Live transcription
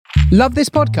Love this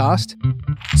podcast?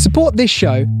 Support this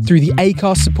show through the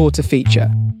Acast supporter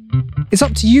feature. It's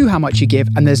up to you how much you give,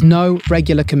 and there's no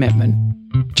regular commitment.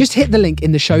 Just hit the link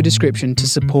in the show description to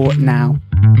support now.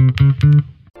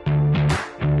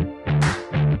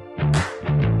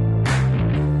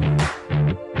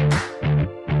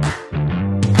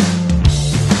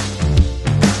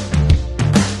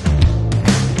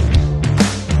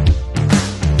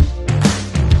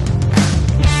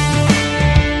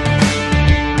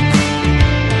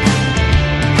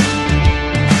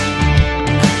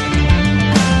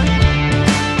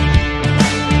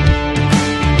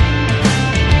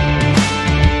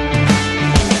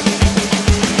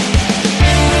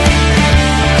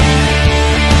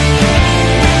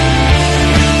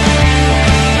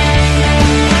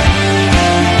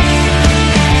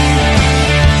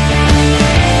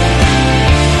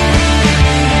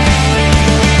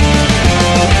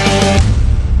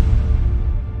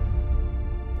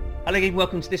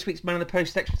 Welcome to this week's Man on the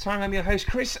Post Extra Time. I'm your host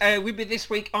Chris. With me this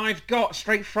week I've got,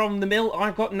 straight from the mill,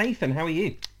 I've got Nathan. How are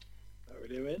you? How are we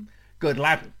doing? Good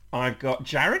lad. I've got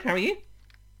Jared. How are you?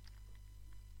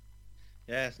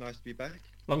 Yeah, it's nice to be back.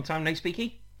 Long time no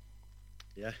speaky.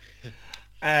 Yeah.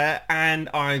 And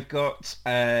I've got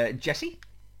Jesse.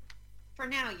 For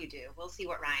now you do. We'll see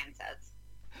what Ryan says.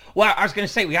 Well, I was going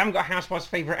to say, we haven't got Housewife's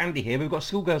favourite Andy here. We've got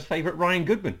Schoolgirl's favourite Ryan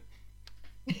Goodman.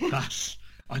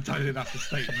 I don't think that's a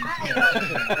statement.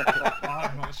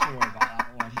 I'm not sure about that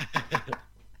one.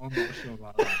 I'm not sure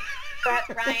about that.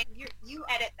 But Ryan, you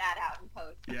edit that out in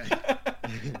post. Yeah.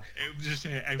 It was just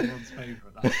everyone's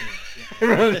favourite. That's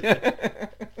it.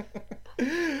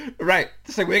 Yeah. Right,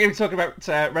 so we're going to talk about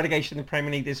relegation in the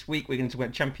Premier League this week. We're going to talk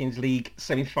about Champions League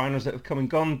semi-finals that have come and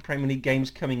gone, Premier League games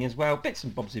coming as well, bits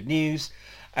and bobs of news,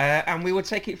 and we will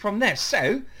take it from there.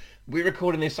 So, we're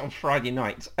recording this on Friday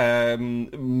night.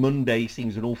 Monday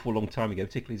seems an awful long time ago,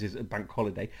 particularly as it's a bank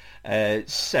holiday.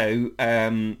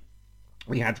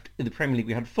 We had, in the Premier League,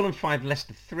 we had Fulham 5,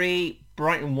 Leicester 3,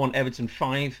 Brighton 1, Everton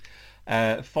 5,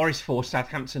 Forest 4,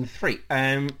 Southampton 3.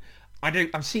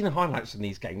 I've seen the highlights in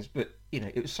these games, but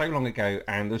it was so long ago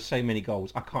and there's so many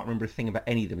goals, I can't remember a thing about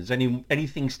any of them. Does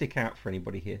anything stick out for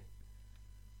anybody here?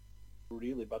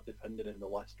 Really bad defending in the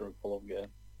Leicester and Fulham game.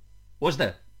 Was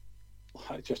there?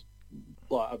 I've just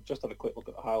had a quick look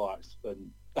at the highlights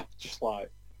and just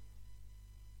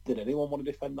did anyone want to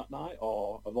defend that night,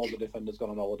 or have all the defenders gone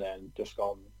on holiday and just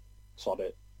gone, sod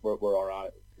it, we're all right,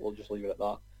 we'll just leave it at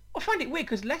that? I find it weird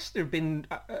because Leicester have been,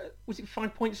 was it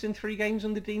 5 points in 3 games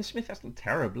under Dean Smith? That's not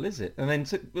terrible, is it? And then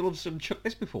all of a sudden chuck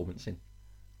this performance in.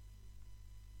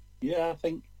 Yeah, I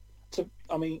think,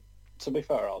 to be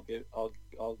fair, I'll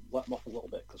let them off a little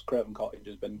bit because Craven Cottage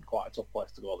has been quite a tough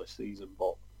place to go this season,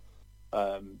 but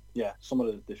some of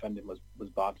the defending was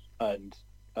bad, and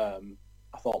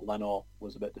I thought Leno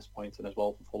was a bit disappointing as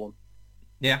well for Fulham.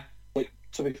 Yeah.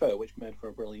 To be fair, which made for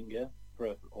a brilliant game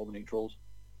for all the neutrals.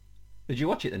 Did you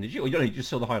watch it then? Did you? Or you just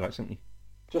saw the highlights, didn't you?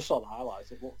 Just saw the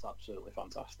highlights. It looked absolutely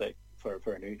fantastic for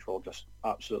a neutral. Just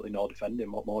absolutely no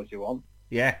defending. What more do you want?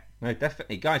 Yeah, no,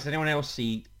 definitely. Guys, anyone else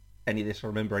see any of this or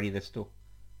remember any of this still?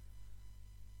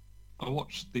 I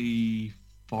watched the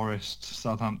Forest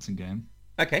Southampton game.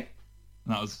 Okay.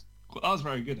 And that was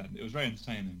very good. It was very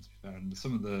entertaining, to be fair. And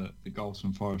some of the goals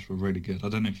from Forest were really good. I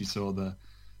don't know if you saw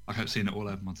I kept seeing it all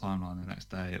over my timeline the next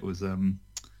day. It was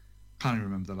can't even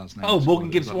remember the lad's name. Oh, Morgan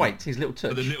Gibbs-White, his little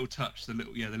touch. The little touch, the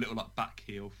little like back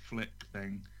heel flick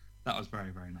thing. That was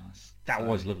very, very nice. That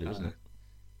was lovely, wasn't it?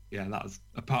 Yeah, that was.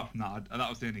 Apart from that, that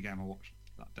was the only game I watched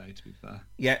that day. To be fair.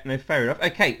 Yeah, no, fair enough.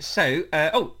 Okay, so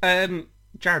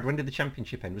Jared, when did the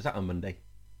championship end? Was that on Monday?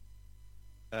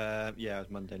 Yeah, it was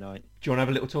Monday night. Do you want to have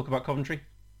a little talk about Coventry?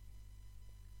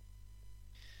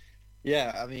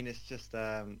 Yeah, I mean, it's just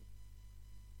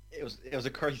it was a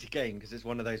crazy game because it's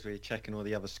one of those where you're checking all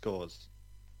the other scores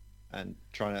and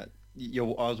trying to.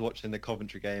 I was watching the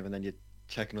Coventry game and then you're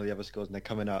checking all the other scores and they're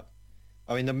coming up.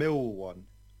 I mean, the Millwall one,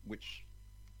 which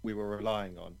we were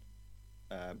relying on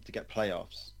to get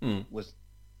playoffs, was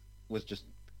just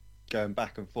going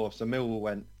back and forth. So Millwall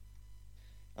went.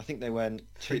 I think they went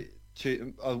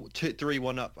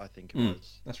 3-1 up. I think it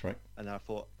was. That's right. And I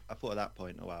thought at that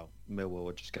point, oh wow, Millwall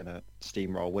are just going to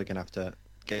steamroll. We're going to have to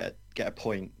get a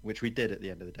point, which we did at the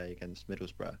end of the day against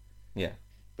Middlesbrough. Yeah.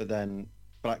 But then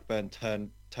Blackburn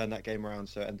turned that game around,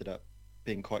 so it ended up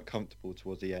being quite comfortable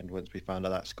towards the end once we found out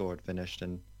that score had finished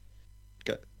and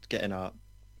getting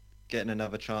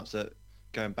another chance at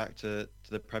going back to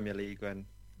the Premier League when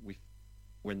we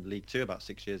were in League Two about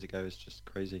 6 years ago is just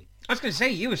crazy. I was going to say,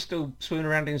 you were still swimming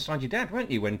around inside your dad,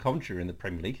 weren't you, when Coventry were in the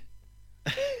Premier League?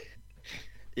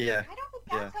 Yeah. I don't think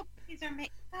that's how these are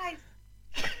made. Guys,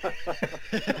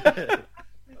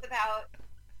 It's about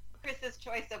Chris's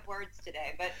choice of words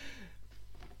today, but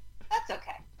that's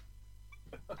okay.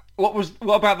 What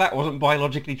about that wasn't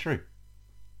biologically true?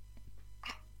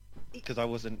 Because I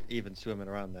wasn't even swimming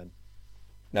around then.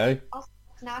 No. Also,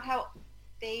 it's not how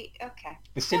they. Okay.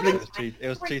 The siblings. It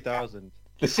was 2000.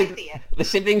 The, I see it. the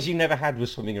siblings you never had were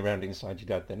swimming around inside your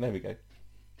dad. Then there we go.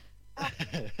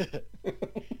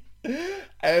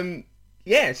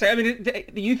 Yeah. So I mean,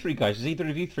 the you three guys. Does either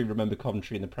of you three remember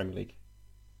Coventry in the Premier League?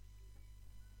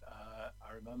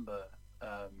 I remember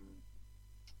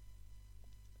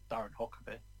Darren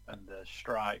Huckabee and the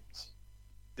striped.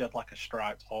 They had like a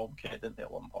striped home kit, didn't they,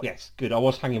 at one point? Yes. Good. I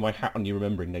was hanging my hat on you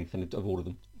remembering, Nathan, of all of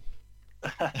them.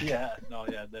 Yeah,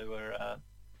 they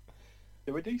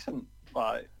were decent.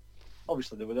 Like,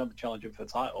 obviously they were never challenging for the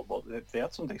title, but they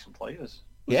had some decent players.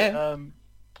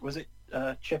 Was it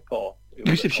Chipo?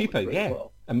 Yusuf Chipo, yeah,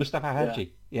 well? And Mustafa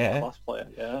Hadji, yeah. Class player,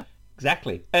 yeah.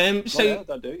 Exactly. They were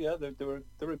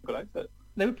a good outfit.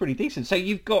 They were pretty decent. So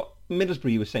you've got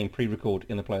Middlesbrough, you were saying, pre-record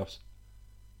in the playoffs.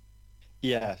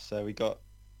 Yeah, so we got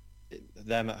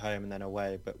them at home and then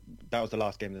away, but that was the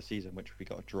last game of the season, which we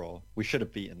got a draw. We should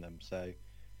have beaten them, so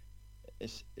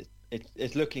it's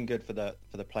looking good for the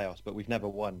playoffs. But we've never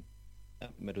won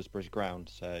at Middlesbrough's ground,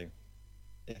 so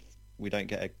if we don't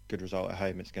get a good result at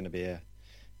home, it's going to be a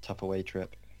tough away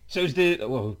trip. So is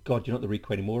oh God, you're not the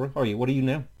Rico anymore, are you? What are you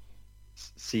now?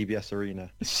 CBS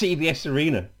Arena. CBS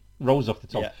Arena rolls off the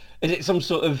top. Yeah. Is it some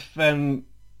sort of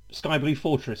Sky Blue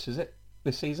Fortress? Is it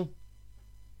this season?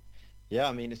 Yeah,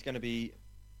 I mean, it's going to be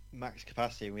max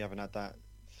capacity, and we haven't had that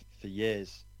for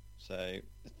years. So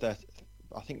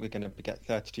I think we're going to get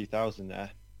 32,000 there,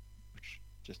 which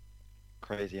is just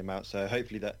crazy amount. So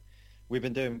hopefully that we've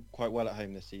been doing quite well at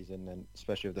home this season, and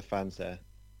especially with the fans there.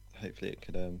 Hopefully it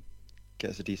could get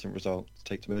us a decent result to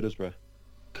take to Middlesbrough.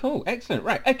 Cool, excellent.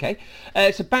 Right, okay.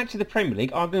 So back to the Premier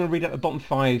League. I'm going to read out the bottom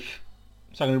five.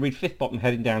 So I'm going to read fifth bottom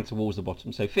heading down towards the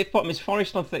bottom. So fifth bottom is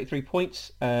Forest on 33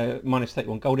 points, minus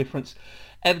 31 goal difference.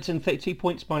 Everton 32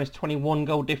 points, minus 21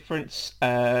 goal difference.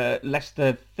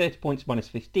 Leicester 30 points, minus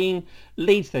 15.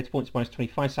 Leeds 30 points, minus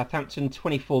 25. Southampton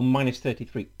 24, minus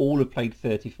 33. All have played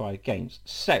 35 games.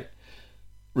 So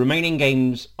remaining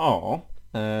games are...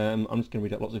 I'm just going to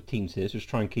read out lots of teams here, so just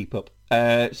try and keep up.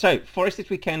 So Forest this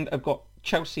weekend have got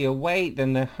Chelsea away,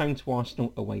 then they're home to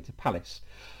Arsenal, away to Palace.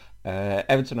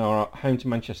 Everton are home to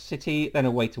Manchester City, then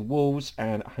away to Wolves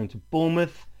and home to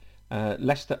Bournemouth.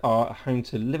 Leicester are home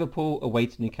to Liverpool, away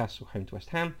to Newcastle, home to West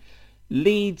Ham.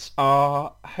 Leeds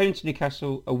are home to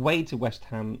Newcastle, away to West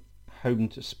Ham, home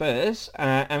to Spurs.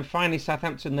 And finally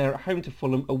Southampton, they're at home to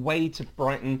Fulham, away to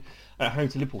Brighton, home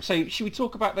to Liverpool. So should we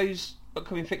talk about those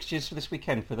upcoming fixtures for this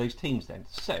weekend for those teams then?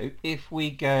 So if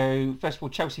we go, first of all,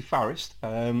 Chelsea Forest.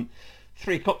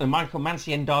 3 o'clock, the Michael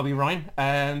Mancien derby, Ryan.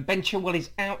 Ben Chilwell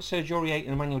is out. Sergio Aurier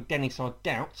and Emmanuel Dennis are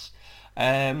doubts.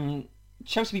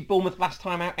 Chelsea beat Bournemouth last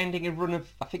time out, ending a run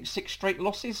of, I think, 6 straight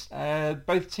losses.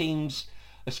 Both teams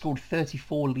have scored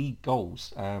 34 league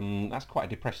goals. That's quite a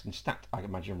depressing stat, I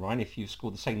imagine, Ryan, if you've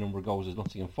scored the same number of goals as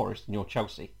Nottingham Forest and you're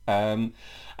Chelsea. And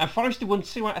Forest have won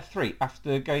 2 out of 3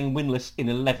 after going winless in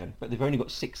 11, but they've only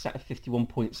got 6 out of 51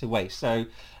 points away. So,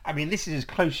 I mean, this is as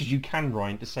close as you can,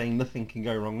 Ryan, to saying nothing can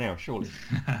go wrong now, surely.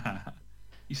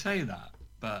 You say that,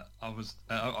 but I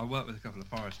work with a couple of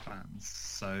Forest fans,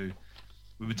 so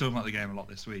we've been talking about the game a lot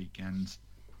this week, and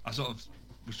I sort of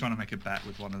was trying to make a bet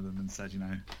with one of them and said, you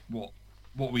know, what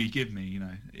will you give me? You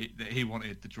know, he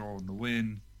wanted the draw and the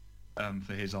win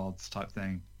for his odds type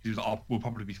thing. He was like, oh, we'll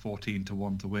probably be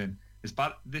 14-1 to win. It's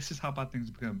bad. This is how bad things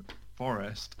have become.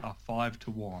 Forest are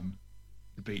 5-1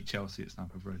 to beat Chelsea at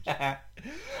Stamford Bridge.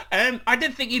 I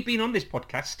don't think you've been on this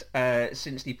podcast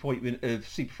since the appointment of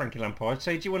Super Frankie Lampard.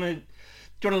 So do you want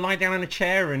to lie down in a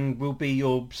chair and we'll be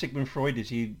your Sigmund Freud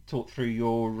as you talk through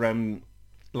your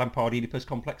Lampard Oedipus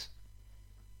complex?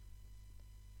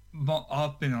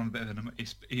 I've been on a bit of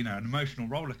an emotional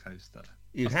roller coaster.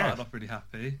 I started off really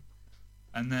happy,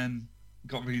 and then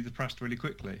got really depressed really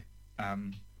quickly.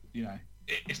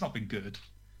 It's not been good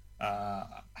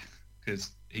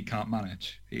because he can't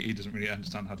manage. He doesn't really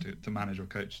understand how to manage or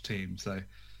coach a team. So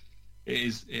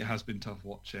it has been tough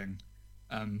watching.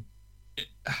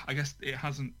 I guess it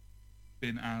hasn't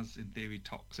been as, in theory,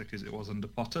 toxic as it was under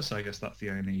Potter. So I guess that's the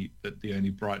only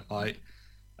bright light.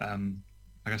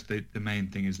 I guess the main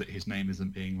thing is that his name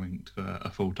isn't being linked for a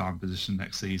full-time position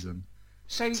next season.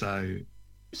 So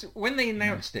when they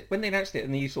announced it,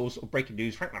 and you saw sort of breaking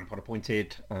news, Frank Lampard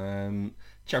appointed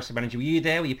Chelsea manager, were you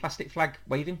there? Were you plastic flag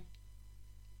waving?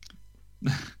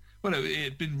 Well,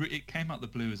 it came out the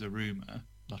blue as a rumour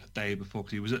like a day before,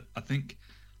 because he was at, I think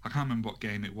I can't remember what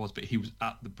game it was, but he was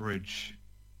at the bridge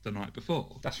the night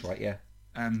before. That's right, yeah.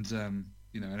 And and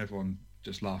everyone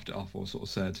just laughed it off or sort of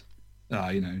said,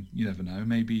 you never know,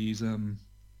 maybe he's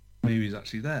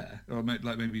actually there, or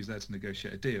maybe he's there to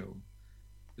negotiate a deal,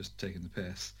 just taking the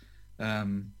piss.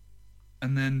 And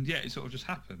then it sort of just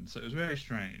happened. So it was very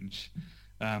strange.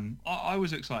 I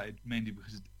was excited mainly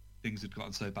because things had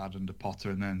gotten so bad under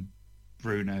Potter, and then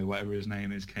Bruno, whatever his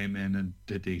name is, came in and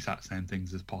did the exact same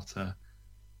things as Potter.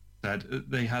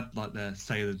 They had like their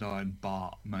say the die and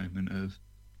Bart moment of,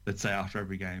 they'd say after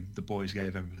every game, the boys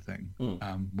gave everything,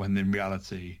 when in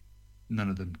reality, none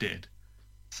of them did.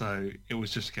 So it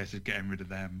was just a case of getting rid of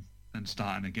them and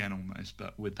starting again almost,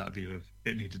 but with that view of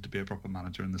it needed to be a proper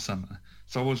manager in the summer.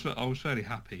 So I was fairly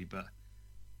happy, but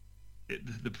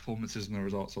the performances and the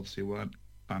results obviously weren't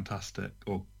fantastic,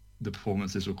 or the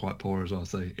performances were quite poor as well.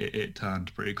 So it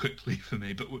turned pretty quickly for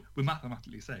me. But we're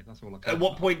mathematically safe. That's all I care At what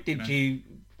about, point did you?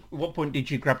 What point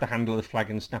did you grab the handle of the flag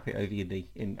and snap it over your knee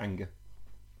in anger?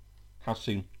 How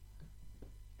soon?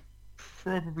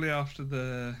 Probably after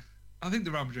I think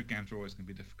the Real Madrid games are always going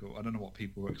to be difficult. I don't know what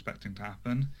people were expecting to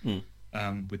happen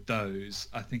with those.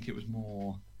 I think it was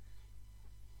more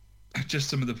just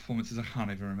some of the performances. I can't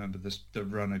even remember the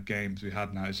run of games we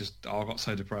had now. It's just I got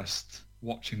so depressed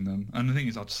watching them. And the thing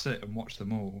is, I'd sit and watch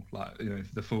them all,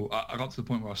 the full. I got to the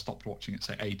point where I stopped watching it,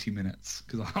 say 80 minutes,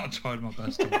 because I tried my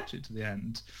best to watch it to the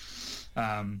end.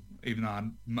 Even though I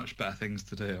had much better things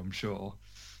to do, I'm sure.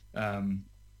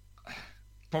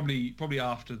 Probably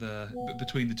after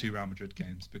between the two Real Madrid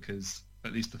games, because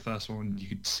at least the first one you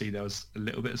could see there was a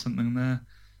little bit of something there,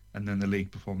 and then the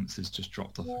league performances just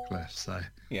dropped off a cliff. So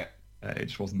yeah, it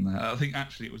just wasn't there. I think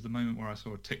actually it was the moment where I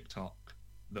saw a TikTok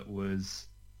that was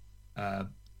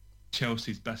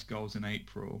Chelsea's best goals in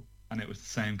April, and it was the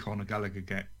same Conor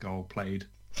Gallagher goal played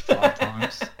 5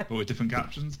 times, but with different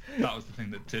captions. That was the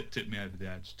thing that tipped me over the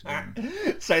edge. To be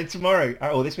honest. So tomorrow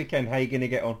or this weekend, how are you going to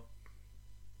get on?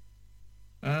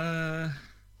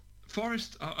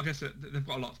 Forest, I guess they've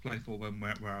got a lot to play for,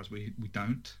 whereas we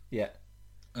don't. Yeah.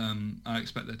 I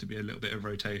expect there to be a little bit of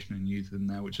rotation and youth in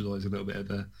there, which is always a little bit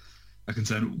of a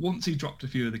concern. Once he dropped a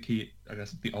few of the key, I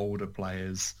guess, the older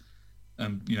players,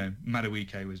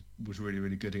 Madueke was really,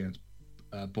 really good against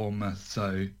Bournemouth.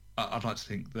 So I'd like to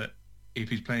think that if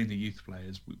he's playing the youth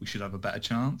players, we should have a better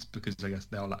chance, because I guess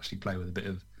they'll actually play with a bit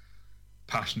of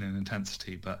passion and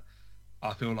intensity. But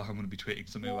I feel like I'm going to be tweeting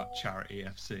something about Charity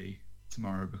FC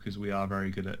tomorrow, because we are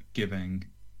very good at giving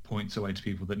points away to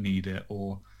people that need it,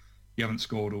 or you haven't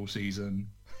scored all season.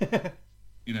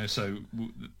 So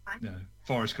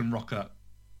Forest can rock up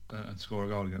and score a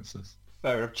goal against us.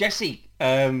 Fair enough. Jesse,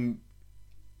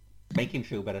 make him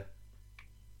feel better.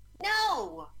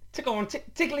 No! To go on,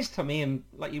 tickle his tummy and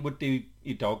like you would do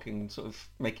your dog, and sort of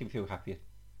make him feel happier.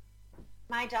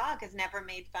 My dog has never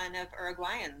made fun of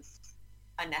Uruguayans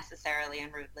unnecessarily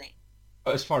and rudely.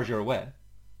 As far as you're aware.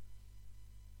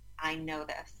 I know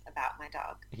this about my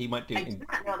dog. He might do I do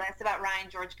not know this about Ryan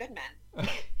George Goodman.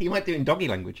 He might do it in doggy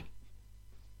language.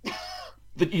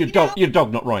 Your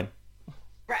dog, not Ryan.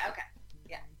 Right, okay.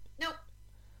 Yeah.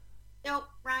 Nope,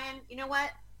 Ryan, you know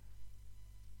what?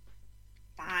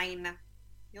 Fine.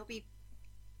 You'll be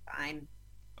fine.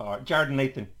 All right, Jared and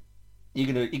Nathan, you're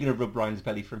gonna rub Ryan's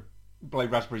belly for him, blow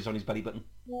raspberries on his belly button.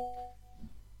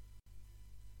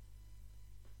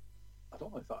 I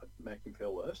don't know if that'd make him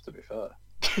feel worse, to be fair.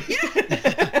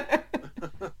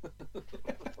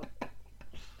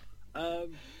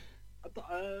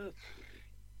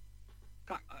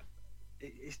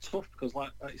 It's tough because,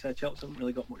 like you said, Chelsea haven't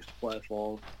really got much to play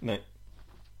for. No.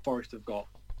 Forest have got,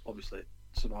 obviously,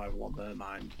 survival on their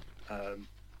mind.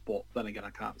 But then again,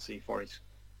 I can't see Forest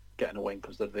getting a win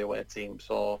because they're the away team.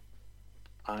 So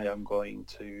I am going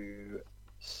to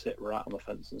sit right on the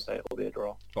fence and say it'll be a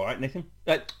draw. All right, Nathan.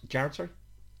 Jared, sorry.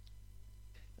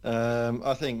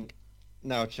 I think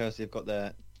now Chelsea have got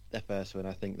their first win.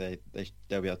 I think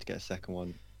they'll be able to get a second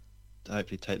one to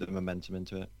hopefully take the momentum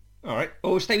into it. All right.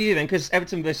 Well, we'll stay with you then, because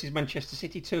Everton versus Manchester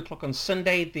City, 2:00 on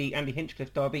Sunday, the Andy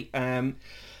Hinchcliffe derby.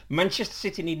 Manchester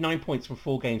City need 9 points from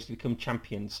 4 games to become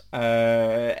champions.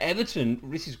 Everton,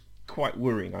 this is quite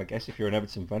worrying, I guess, if you're an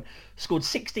Everton fan, scored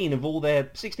 16% of all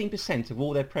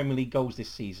their Premier League goals this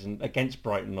season against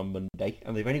Brighton on Monday,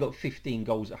 and they've only got 15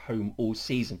 goals at home all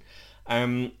season.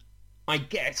 I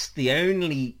guess the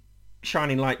only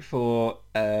shining light for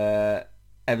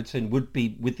Everton would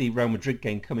be with the Real Madrid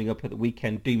game coming up at the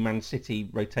weekend. Do Man City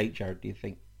rotate, Jared, do you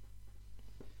think?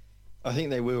 I think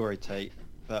they will rotate,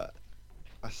 but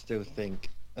I still think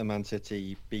a Man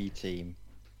City B team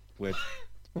would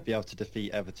be able to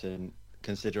defeat Everton,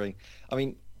 considering... I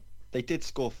mean, they did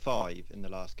score 5 in the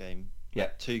last game, Yeah.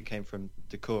 2 came from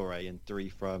Doucouré and 3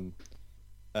 from,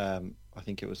 I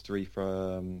think it was 3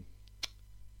 from,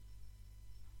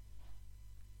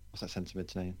 what's that centre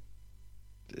mid's name?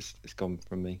 It's gone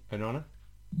from me. Onana?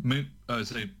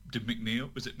 So did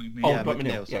McNeil? Was it McNeil? Oh, Yeah, McNeil,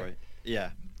 McNeil, sorry.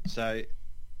 Yeah. So,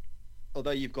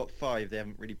 although you've got 5, they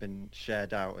haven't really been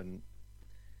shared out, and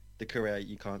Doucouré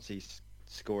you can't see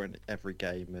scoring every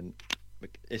game, and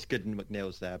it's good in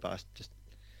McNeil's there, but it's just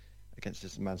against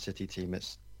this Man City team,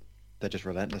 they're just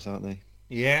relentless, aren't they?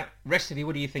 Yeah. Rest of you,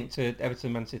 what do you think to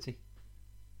Everton Man City?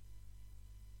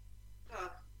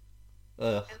 Ugh.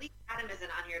 Ugh. At least Adam isn't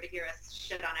on here to hear us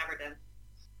shit on Everton.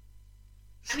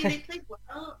 I mean, they played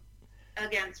well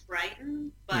against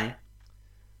Brighton, but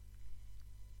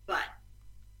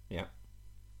Yeah.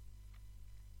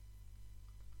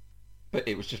 But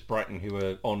it was just Brighton who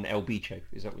were on El Bicho.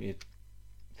 Is that what you're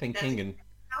thinking? And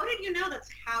how did you know that's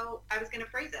how I was going to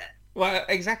phrase it? well,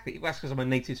 exactly. That's because I'm a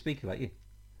native speaker like you.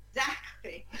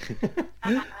 Exactly.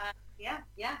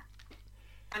 Yeah.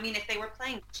 I mean, if they were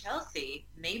playing Chelsea,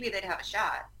 maybe they'd have a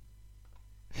shot,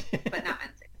 but not Man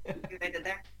City. See what I did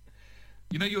there?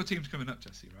 You know your team's coming up,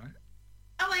 Jesse, right?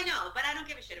 Oh, I know, but I don't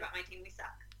give a shit about my team. We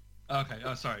suck. Okay.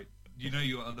 Oh, sorry. You know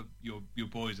your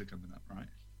boys are coming up, right?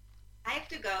 I have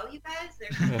to go, you guys.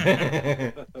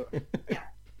 Yeah.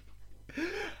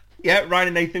 Yeah, Ryan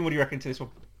and Nathan, what do you reckon to this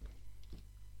one?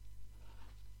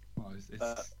 Well,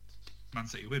 it's Man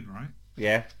City win, right?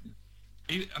 Yeah.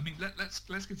 I mean,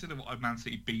 let's consider what a Man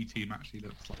City B team actually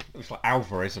looks like. Looks like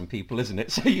Alvarez and people, isn't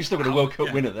it? So you've still got a World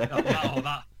Cup winner there.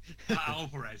 That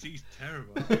Alvarez, he's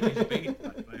terrible. He's a B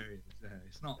player.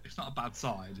 It's not a bad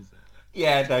side, is it?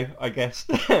 Yeah, no, I guess.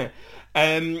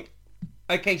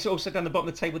 Okay, so also down the bottom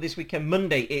of the table this weekend,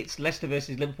 Monday, it's Leicester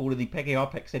versus Liverpool in the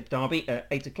PGR Peckshead derby at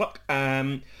 8 o'clock.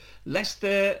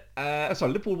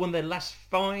 Liverpool won their last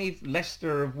 5.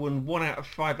 Leicester have won 1 out of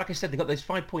 5. Like I said, they got those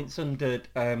 5 points under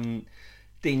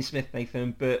Dean Smith,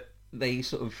 Nathan, but they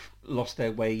sort of lost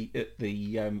their way at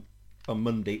the on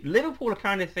Monday. Liverpool, I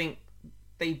kind of think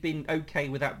they've been okay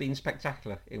without being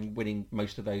spectacular in winning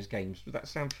most of those games. Does that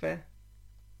sound fair?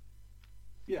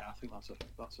 Yeah, I think that's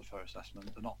a fair assessment.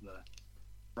 They're not the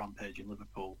rampaging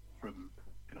Liverpool from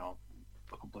a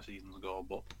couple of seasons ago,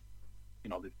 but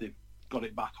they've got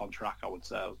it back on track. I would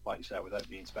say, like you said, without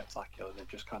being spectacular. They've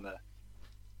just kind of,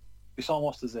 it's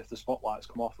almost as if the spotlight's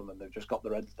come off them and they've just got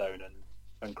their heads down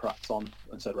and cracked on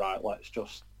and said, right, let's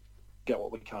just get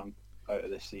what we can out of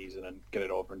this season and get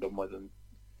it over and done with. And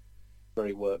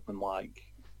very workmanlike,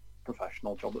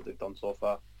 professional job that they've done so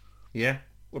far. Yeah.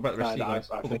 What about the rest of you guys?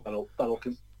 I think I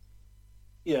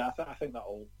think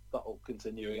that'll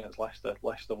continue against Leicester.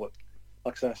 Leicester, like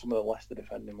I said, some of the Leicester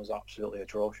defending was absolutely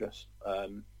atrocious.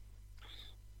 So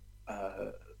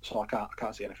I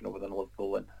can't see anything other than a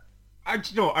Liverpool win.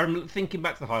 I'm thinking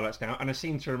back to the highlights now, and I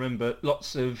seem to remember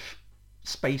lots of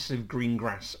space of green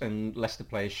grass and Leicester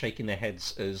players shaking their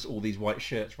heads as all these white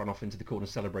shirts ran off into the corner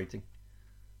celebrating.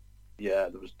 Yeah,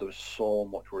 there was so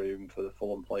much room for the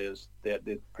Fulham players. They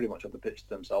pretty much had the pitch to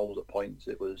themselves at points.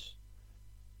 It was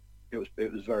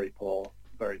very poor,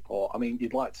 very poor. I mean,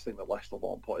 you'd like to think that Leicester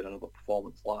won't put in another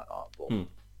performance like that, but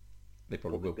they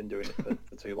probably will. They've been doing it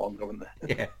for too long, haven't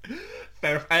they? Yeah,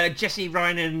 fair. Jesse,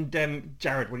 Ryan, and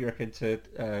Jared, what do you reckon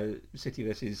to City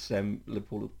versus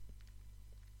Liverpool?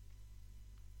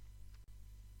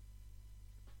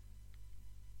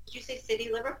 Did you say City,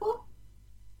 Liverpool?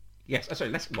 Yes, sorry,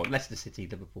 Leicester City,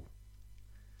 Liverpool.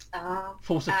 Oh.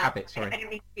 Force of habit, sorry. I didn't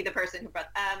mean to be the person who brought...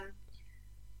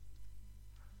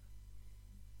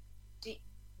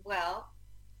 well,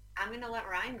 I'm going to let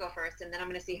Ryan go first, and then I'm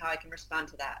going to see how I can respond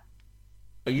to that.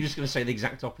 Are you just going to say the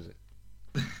exact opposite?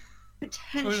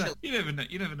 Potentially.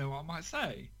 You never know what I might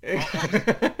say. It's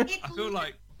I feel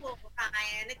like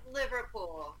Ryan, it's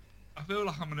Liverpool. I feel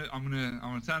like I'm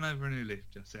gonna turn over a new leaf,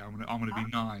 Jesse. I'm gonna be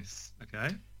nice,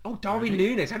 okay? Oh, Darwin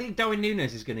Núñez. How do you think Darwin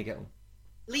Núñez is going to get on?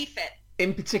 Leaf it.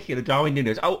 In particular, Darwin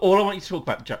Núñez. All I want you to talk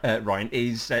about, Ryan,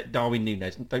 is Darwin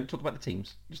Núñez. Don't talk about the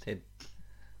teams. Just him.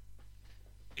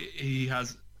 He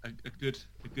has a good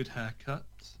haircut.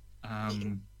 He's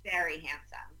very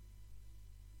handsome.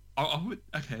 I would.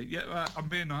 Okay, yeah. I'm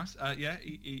being nice. Yeah,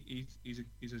 he's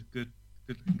a good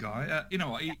looking guy. You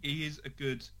know what? He is a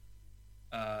good.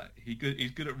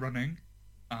 He's good at running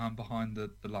behind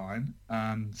the line,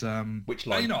 and which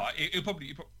line? You know, he'll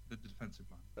probably the defensive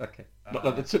line. Okay, not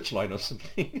like the touch line or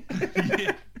something.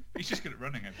 Yeah, he's just good at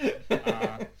running.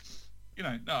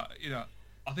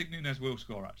 I think Núñez will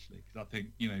score actually, because I think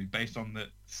based on the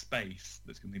space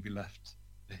that's going to be left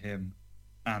for him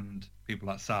and people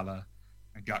like Salah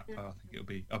and Gakpo, I think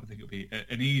it'll be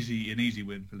an easy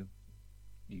win for Liverpool.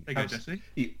 There you go, Jesse.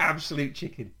 You absolute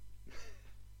chicken.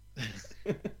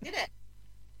 Did it?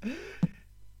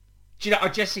 Do you know,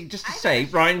 Jesse, just to say,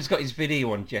 Ryan's got his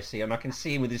video on, Jesse, and I can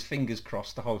see him with his fingers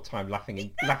crossed the whole time,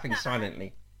 laughing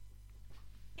silently.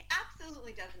 He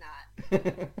absolutely does not.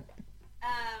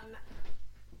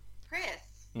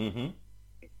 Chris, Mm-hmm.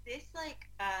 is this like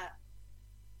a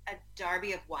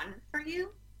derby of one for you?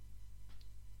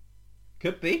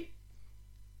 Could be.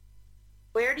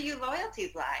 Where do your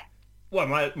loyalties lie? Well,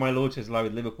 my loyalties lie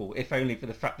with Liverpool, if only for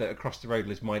the fact that across the road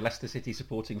lives my Leicester City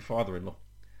supporting father-in-law,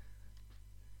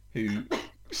 who,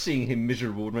 seeing him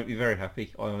miserable, would make me very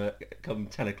happy on come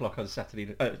 10 o'clock on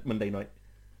Monday night.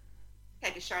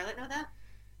 Okay, does Charlotte know that?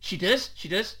 She does.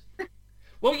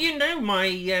 Well,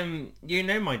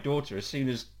 my daughter. As soon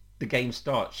as the game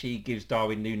starts, she gives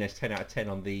Darwin Núñez 10 out of 10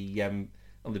 on the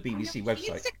BBC She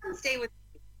website. needs to come stay with me.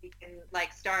 We can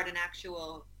like start an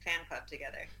actual fan club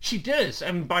together. She does,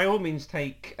 and by all means,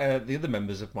 take the other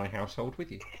members of my household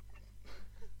with you.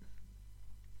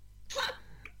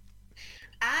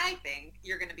 I think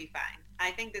you're going to be fine.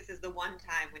 I think this is the one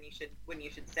time when you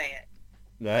should say it.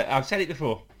 No, I've said it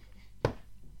before.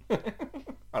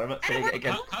 I'm not saying it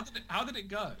again. How did it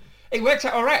go? It worked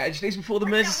out all right, actually. It's before the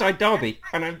Merseyside derby.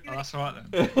 And Oh, that's all right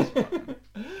then.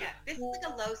 Yeah, this is like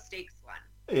a low stakes one.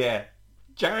 Yeah.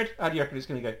 Jared, how do you reckon it's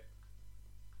going to go?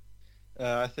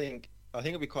 I think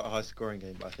it'll be quite a high scoring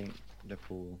game, but I think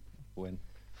Liverpool will win.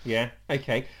 Yeah,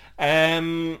 okay.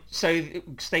 So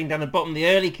staying down the bottom, the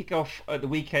early kickoff at the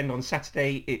weekend on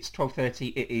Saturday, it's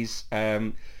 12:30. It is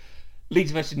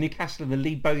Leeds versus Newcastle in the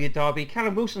Lee Bowyer derby.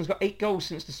 Callum Wilson's got 8 goals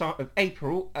since the start of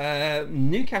April.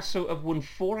 Newcastle have won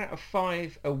 4 out of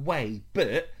 5 away,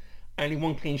 but only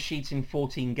 1 clean sheet in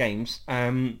 14 games.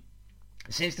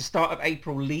 Since the start of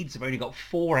April, Leeds have only got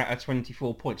 4 out of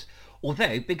 24 points.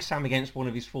 Although, Big Sam against one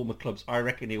of his former clubs, I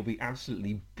reckon he'll be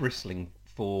absolutely bristling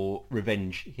for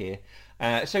revenge here.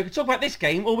 So we can talk about this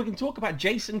game, or we can talk about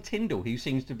Jason Tindall, who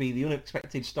seems to be the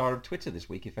unexpected star of Twitter this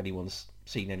week, if anyone's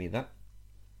seen any of that.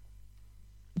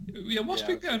 Yeah, what's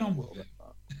been going on with it?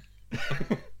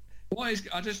 What is?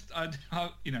 I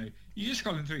you know, you just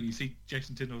scrolling through, you see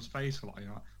Jason Tindall's face for like,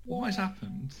 what has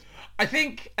happened? I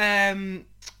think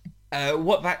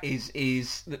what that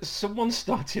is that someone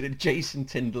started a Jason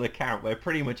Tindall account where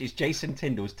pretty much it's Jason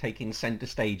Tindall's taking centre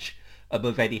stage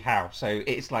above Eddie Howe. So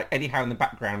it's like Eddie Howe in the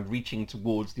background reaching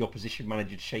towards the opposition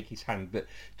manager to shake his hand, but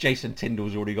Jason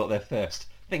Tindall's already got there first.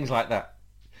 Things like that.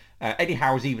 Eddie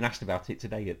Howe was even asked about it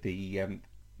today at the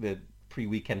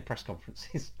pre-weekend press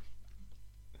conferences.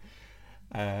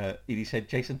 He said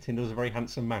Jason Tindall's a very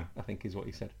handsome man, I think is what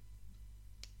he said.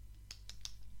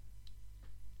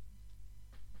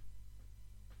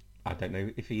 I don't know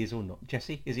if he is or not.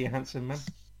 Jesse, is he a handsome man?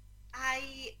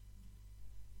 I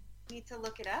need to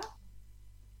look it up.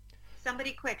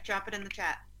 Somebody quick, drop it in the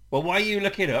chat. Well, while you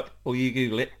look it up, or you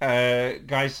Google it,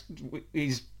 guys,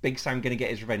 is Big Sam going to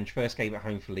get his revenge? First game at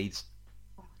home for Leeds?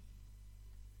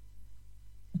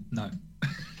 No.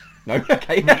 No?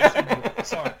 Okay.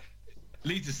 Sorry.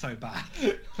 Leeds is so bad.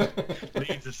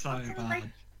 Leeds is so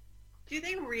bad. Do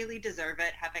they really deserve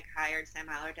it, having hired Sam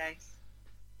Allardyce?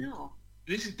 No.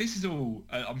 This is all.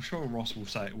 I'm sure Ross will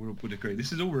say it. Would agree.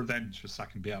 This is all revenge for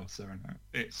sacking Bielsa.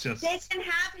 It's just. They can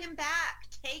have him back.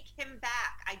 Take him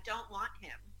back. I don't want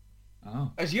him.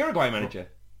 Oh. As Uruguay manager?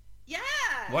 Yeah.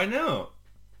 Why not?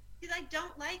 Because I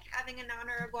don't like having a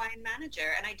non-Uruguayan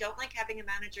manager, and I don't like having a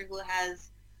manager who has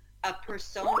a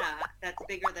persona that's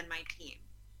bigger than my team.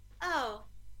 Oh.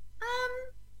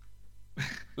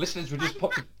 Listeners,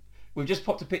 we've just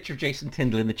popped a picture of Jason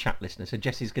Tindall in the chat, listener. So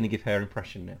Jesse's going to give her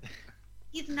impression now.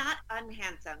 He's not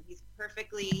unhandsome. He's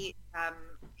perfectly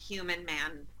human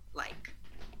man-like.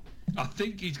 I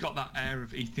think he's got that air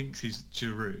of he thinks he's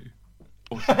Giroud.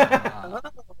 Or something like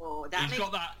that. Oh,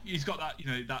 He's got that, you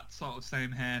know, that sort of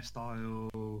same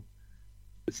hairstyle,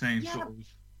 the same sort of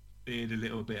beard a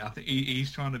little bit. I think he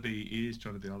is trying to be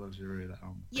Oliver Giroud.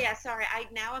 Yeah, sorry.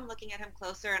 Now I'm looking at him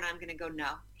closer, and I'm gonna go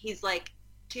no. He's like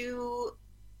too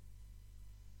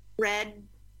red,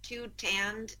 too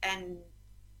tanned, and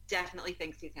definitely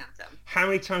thinks he's handsome. How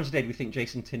many times a day do we think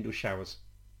Jason Tindall showers?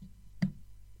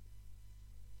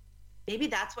 Maybe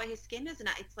that's why his skin isn't.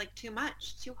 It's like too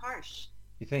much, too harsh.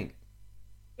 You think?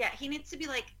 Yeah, he needs to be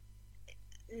like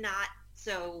not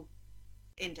so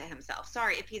into himself.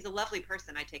 Sorry, if he's a lovely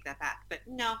person, I take that back. But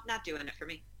no, not doing it for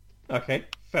me. Okay,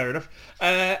 fair enough.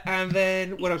 And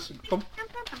then what else? Am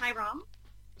I wrong?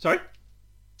 Sorry?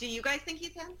 Do you guys think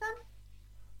he's handsome?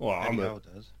 Well, Eddie Howe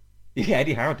does. Yeah,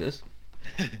 Eddie Howe does.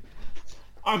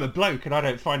 I'm a bloke and I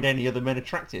don't find any other men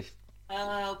attractive.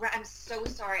 Oh, I'm so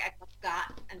sorry. I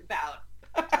forgot about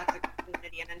toxic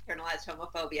masculinity and internalized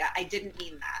homophobia. I didn't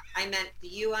mean that. I meant, do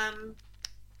you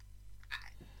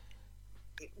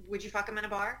Would you fuck him in a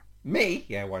bar? Me?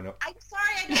 Yeah, why not? I'm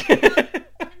sorry, I didn't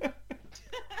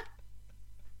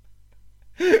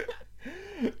know.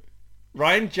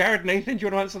 Ryan, Jared, Nathan, do you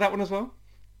want to answer that one as well?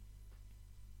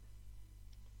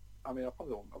 I mean, I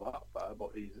probably won't go that far,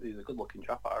 but he's a good-looking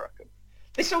chap, I reckon.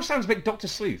 This all sounds a bit Dr.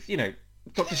 Sleuth, you know,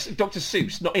 Dr.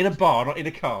 Seuss, not in a bar, not in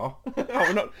a car.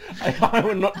 I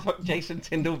would not fuck Jason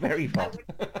Tyndall very I far. wouldn't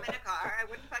fuck him in a car. I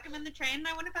wouldn't fuck him in the train. And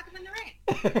I wouldn't fuck him in the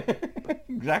rain.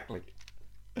 Exactly.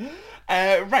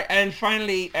 Right, and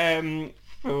finally,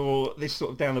 for this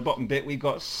sort of down the bottom bit, we've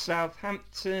got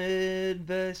Southampton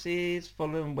versus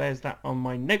Fulham. Where's that on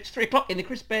my notes? 3 o'clock in the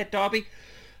Chris Baird derby.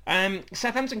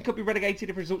 Southampton could be relegated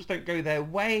if results don't go their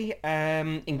way,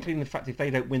 including the fact if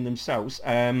they don't win themselves.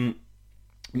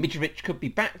 Mitrovic could be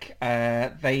back.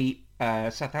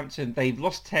 Southampton, they've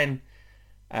lost 10.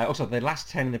 Also, their last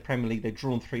 10 in the Premier League, they've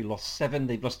drawn 3, lost 7.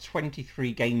 They've lost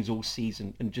 23 games all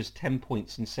season and just 10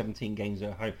 points in 17 games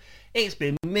at home. It's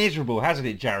been miserable, hasn't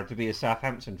it, Jared, to be a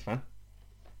Southampton fan?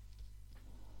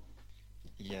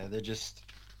 Yeah, they're just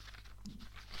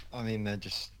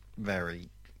very,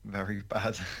 very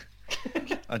bad.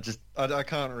 I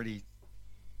can't really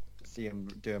see them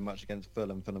doing much against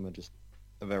Fulham. Fulham are just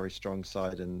a very strong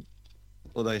side, and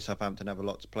although Southampton have a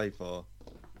lot to play for,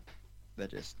 they're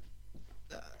just...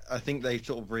 I think they've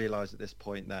sort of realised at this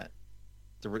point that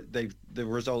the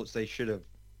results they should have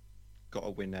got a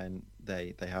win, and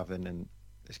they haven't, and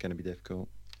it's going to be difficult.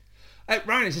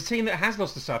 Ryan, it's a team that has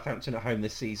lost to Southampton at home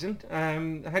this season. How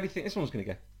do you think this one's going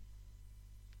to go?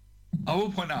 I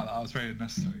will point out that I was very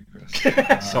unnecessary,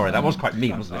 Chris. Sorry, that was quite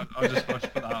mean, wasn't it? I'll just put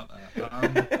that out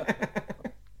there.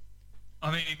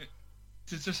 I mean,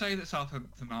 to say that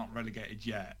Southampton aren't relegated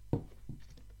yet,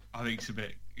 I think it's a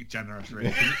bit generous,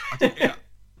 really. I think,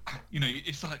 you know,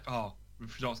 it's like,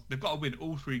 results, they've got to win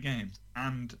all 3 games,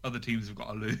 and other teams have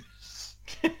got to lose.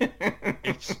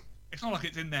 It's not like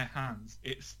it's in their hands.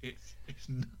 It's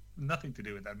nothing to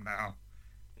do with them now.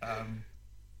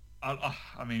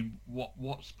 I mean,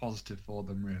 what's positive for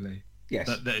them, really? Yes.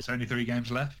 That it's only 3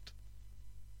 games left.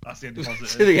 That's the end of positive.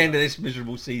 To the end of this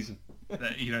miserable season.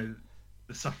 That, you know,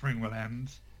 the suffering will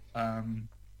end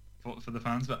for the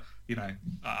fans. But, you know,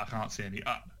 I can't see any.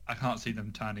 I can't see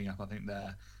them turning up. I think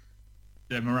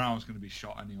their morale is going to be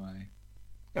shot anyway.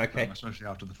 Okay. Especially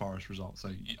after the Forest result. So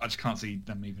I just can't see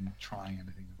them even trying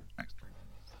anything next week.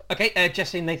 Okay,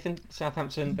 Jesse and Nathan,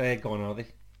 Southampton, they're gone, are they?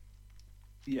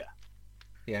 Yeah.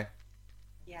 Yeah.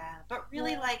 Yeah, but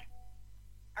really, like,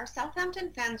 are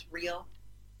Southampton fans real?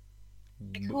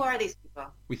 Like, who are these people?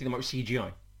 We think they might be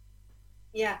CGI.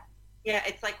 Yeah,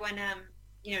 it's like when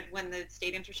when the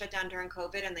stadiums were shut down during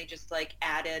COVID and they just like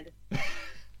added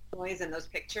noise in those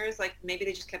pictures. Like maybe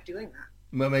they just kept doing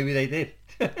that. Well, maybe they did.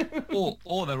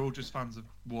 or they're all just fans of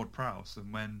Ward Prowse,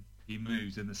 and when he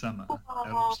moves in the summer,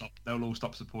 they'll all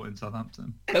stop supporting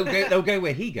Southampton. They'll go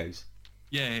where he goes.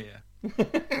 Yeah.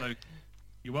 So,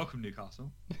 you're welcome, Newcastle.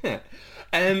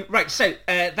 Right, so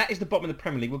that is the bottom of the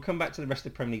Premier League. We'll come back to the rest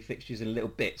of the Premier League fixtures in a little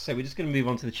bit. So we're just going to move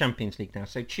on to the Champions League now.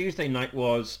 So Tuesday night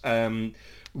was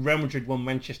Real Madrid 1,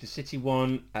 Manchester City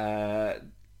 1.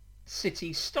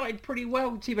 City started pretty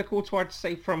well. Thibaut Courtois to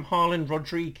save from Haaland,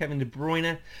 Rodri, Kevin De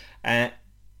Bruyne.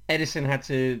 Edison had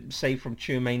to save from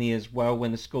Tchouaméni as well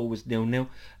when the score was 0-0.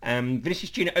 Vinicius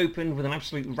Junior opened with an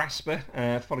absolute rasper,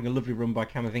 following a lovely run by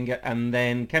Camavinga, and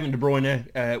then Kevin De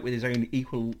Bruyne with his own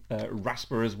equal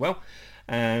rasper as well.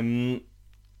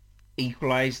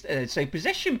 Equalised. So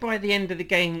possession by the end of the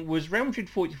game was Real Madrid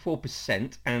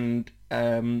 44%, and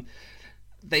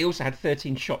they also had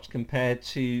 13 shots compared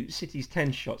to City's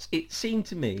 10 shots. It seemed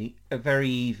to me a very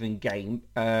even game.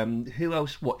 Who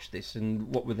else watched this,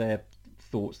 and what were their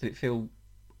thoughts? Did it feel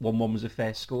 1-1 was a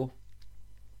fair score?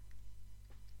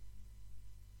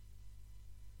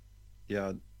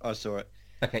 Yeah, I saw it.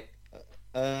 Okay.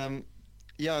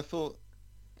 Yeah, I thought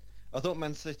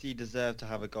Man City deserved to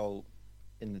have a goal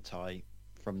in the tie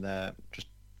from there, just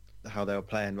how they were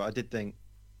playing. But I did think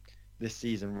this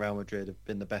season Real Madrid have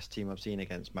been the best team I've seen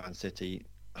against Man City.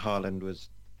 Haaland was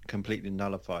completely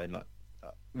nullified. Like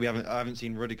I haven't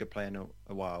seen Rudiger play in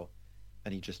a while,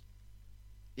 and he's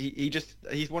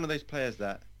one of those players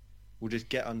that will just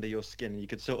get under your skin. You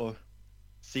could sort of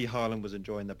see Haaland was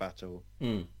enjoying the battle.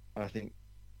 I think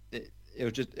it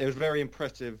was very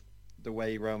impressive the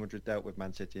way Real Madrid dealt with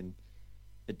Man City, and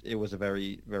it was a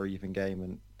very, very even game,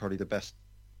 and probably the best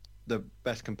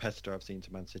competitor I've seen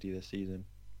to Man City this season.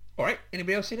 All right,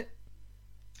 anybody else seen it?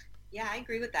 Yeah, I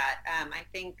agree with that. I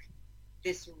think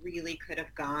this really could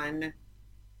have gone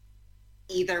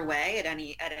either way at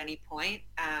any point.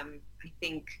 I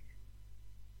think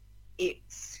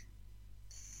it's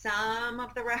some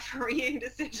of the refereeing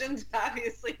decisions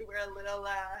obviously were a little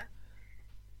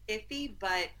iffy,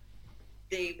 but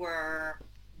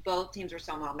both teams were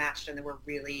so well matched, and there were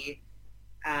really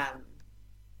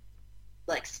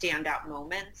like standout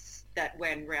moments that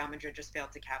when Real Madrid just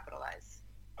failed to capitalize.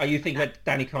 Are you thinking about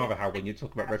Danny Carvajal when you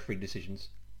talk about referee decisions?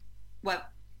 What?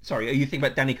 Sorry, are you thinking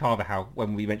about Danny Carvajal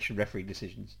when we mentioned referee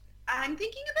decisions? I'm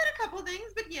thinking about a couple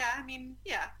things, but yeah, I mean,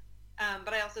 yeah.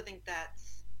 But I also think that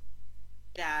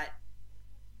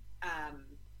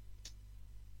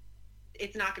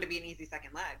it's not going to be an easy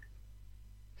second leg.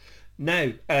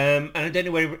 No, and I don't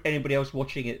know whether anybody else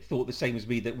watching it thought the same as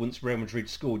me, that once Real Madrid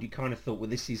scored, you kind of thought, well,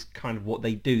 this is kind of what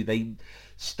they do. They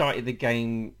started the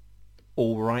game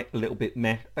all right, a little bit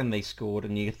meh, and they scored,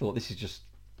 and you thought, this is just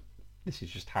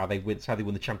how they win. It's how they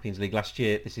won the Champions League last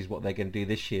year. This is what they're going to do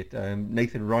this year.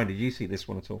 Nathan, Ryan, did you see this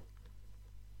one at all?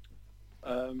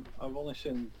 I've only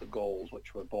seen the goals,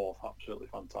 which were both absolutely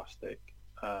fantastic.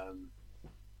 I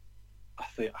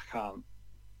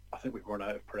think we've run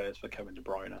out of praise for Kevin De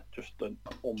Bruyne. Just an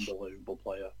unbelievable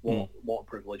player. What a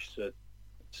privilege to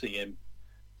see him,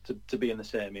 to be in the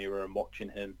same era and watching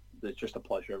him. It's just a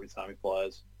pleasure every time he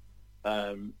plays.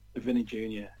 Vinny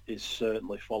Jr. is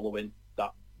certainly following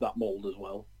that mould as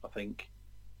well. I think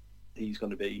he's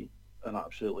going to be an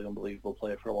absolutely unbelievable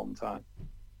player for a long time.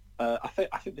 I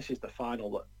think this is the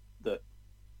final that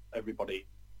everybody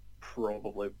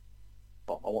probably,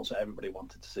 well, I won't say everybody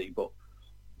wanted to see, but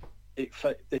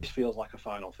this feels like a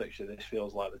final fixture. This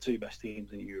feels like the two best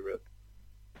teams in Europe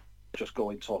just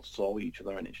going toe-to-toe with each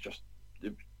other, and it's just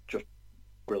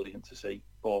brilliant to see.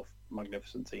 Both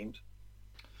magnificent teams.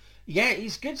 Yeah,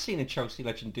 it's good seeing a Chelsea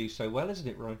legend do so well, isn't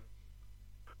it, Ryan?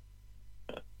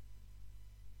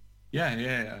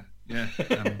 Yeah.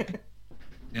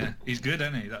 Yeah, he's good,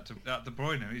 isn't he? That De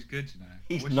Bruyne, he's good, you know.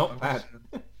 He's not bad.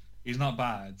 He's not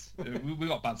bad. We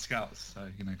got bad scouts, so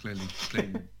clearly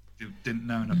didn't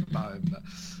know enough about him. But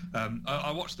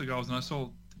I watched the goals and I saw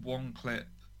one clip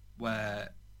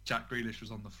where Jack Grealish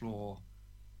was on the floor.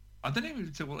 I don't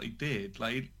even know what he did.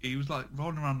 Like he was like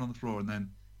rolling around on the floor and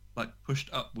then like pushed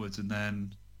upwards, and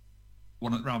then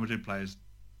one of the Real Madrid players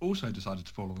also decided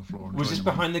to fall on the floor. And was this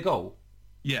behind the goal?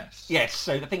 Yes. Yes.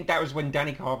 So I think that was when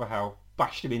Danny Carvajal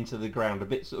bashed him into the ground a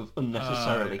bit sort of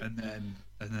unnecessarily. And then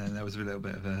there was a little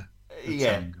bit of a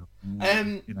tangle.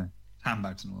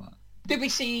 Handbags and all that. Did we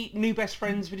see new best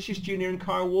friends Vinicius Junior and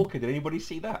Kyle Walker? Did anybody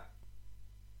see that?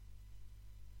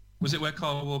 Was it where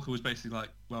Kyle Walker was basically like,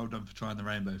 well done for trying the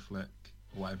rainbow flick,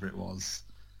 or whatever it was?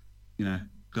 Because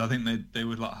I think they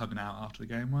were like hugging out after the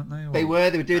game, weren't they? They were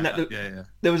doing that. Yeah.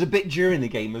 There was a bit during the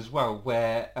game as well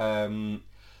where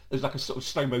there's like a sort of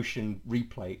slow motion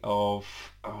replay of,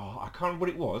 I can't remember what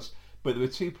it was, but there were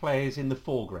two players in the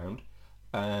foreground,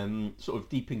 sort of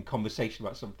deep in conversation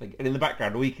about something, and in the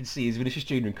background all you can see is Vinicius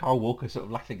Junior and Kyle Walker sort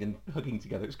of laughing and hugging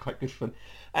together. It was quite good fun.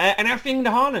 And Erling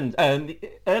Haaland,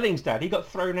 Erling's dad, he got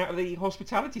thrown out of the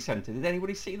hospitality centre. Did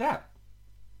anybody see that?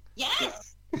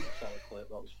 Yes. Yeah.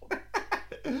 That was fun.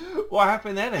 What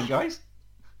happened there then, guys?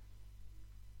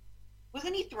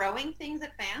 Wasn't he throwing things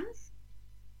at fans?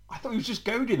 I thought he was just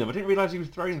goading them. I didn't realise he was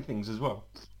throwing things as well.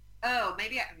 Oh,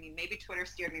 maybe Twitter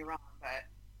steered me wrong, but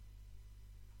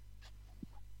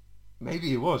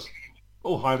maybe it was.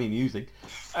 All highly amusing.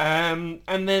 And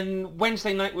then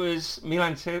Wednesday night was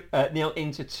Milan 0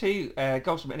 Inter 2.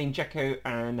 Goals from Edin Dzeko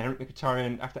and Henrik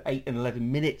Mkhitaryan after 8 and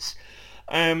 11 minutes.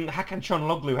 Hakan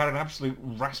Çalhanoğlu had an absolute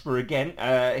rasper again.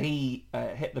 He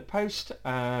hit the post.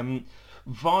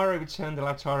 VAR overturned the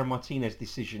Lautaro Martinez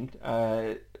decision.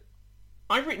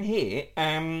 I've written here,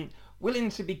 willing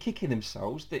to be kicking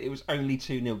themselves that it was only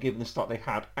 2-0 given the start they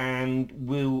had, and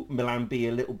will Milan be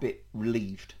a little bit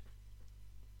relieved?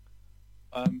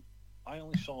 I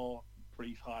only saw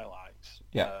brief highlights.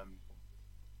 Yeah.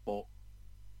 But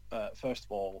first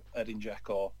of all, Edin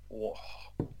Dzeko,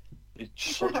 he's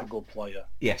such a good player.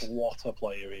 Yes. What a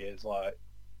player he is. Like,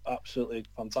 absolutely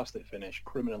fantastic finish.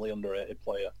 Criminally underrated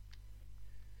player.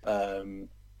 I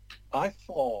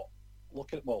thought,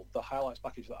 the highlights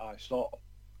package that I saw,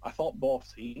 I thought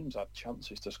both teams had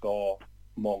chances to score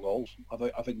more goals.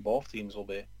 I think both teams will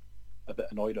be a bit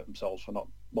annoyed at themselves for not...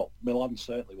 Well, Milan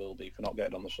certainly will be for not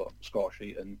getting on the score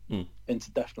sheet, and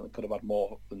Inter definitely could have had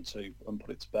more than 2 and put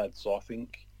it to bed. So I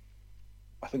think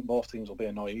both teams will be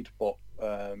annoyed, but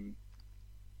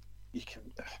you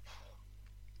can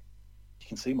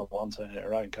see Milan turning it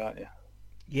around, can't you?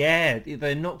 Yeah,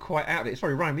 they're not quite out of it.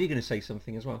 Sorry, Ryan, were you going to say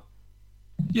something as well?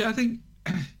 Yeah, I think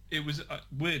it was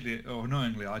weirdly or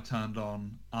annoyingly, I turned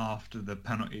on after the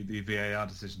penalty, the VAR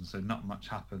decision, so not much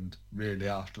happened really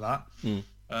after that.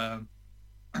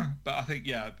 But I think,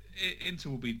 Inter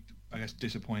will be I guess,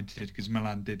 disappointed because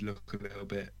Milan did look a little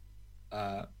bit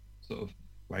sort of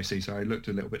racy. So it looked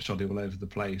a little bit shoddy all over the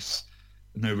place.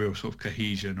 No real sort of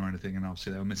cohesion or anything, and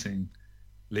obviously they were missing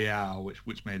Leao,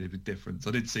 which made a big difference.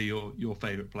 I did see your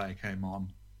favourite player came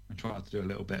on and tried to do a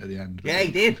little bit at the end. Yeah,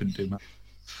 he did. Couldn't do much.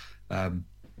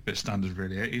 Bit standard,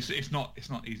 really. It's not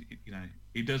easy. You know,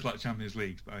 he does like Champions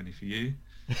Leagues, but only for you.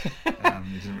 He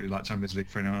doesn't really like Champions League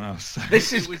for anyone else. So This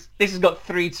has got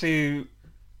 3-2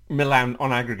 Milan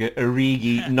on aggregate.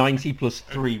 Origi 90 plus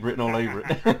 3 written all over it.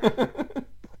 That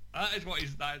is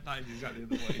exactly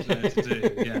what he's there to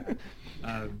do. Yeah,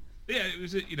 yeah. It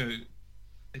was a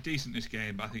decentish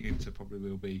game, but I think Inter probably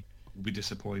will be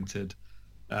disappointed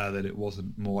that it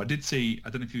wasn't more. I did see.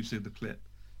 I don't know if you've seen the clip.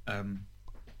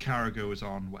 Carragher was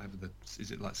on whatever is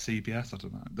it like CBS? I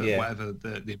don't know. Whatever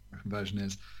the American version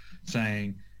is,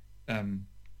 saying,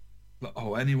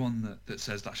 anyone that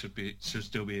says that should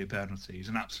still be a penalty is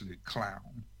an absolute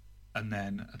clown. And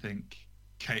then I think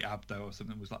Kate Abdo or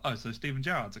something was like, oh, so Steven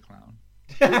Gerrard's a clown.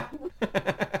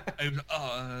 It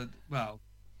was, well,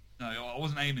 no, I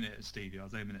wasn't aiming it at Stevie. I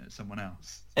was aiming it at someone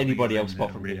else. Anybody else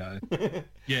apart from Rio?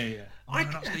 Yeah. No,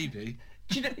 not Stevie.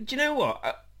 Do you know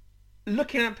what?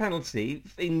 Looking at penalty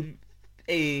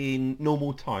in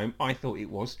normal time, I thought it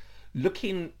was.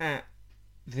 Looking at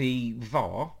the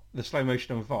VAR, the slow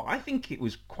motion on VAR, I think it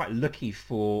was quite lucky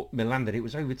for Milan that it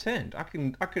was overturned. I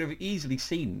could have easily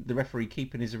seen the referee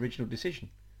keeping his original decision.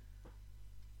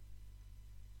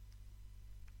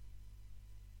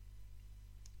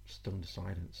 Stunned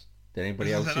silence. Did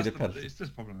anybody else see the penalty? It's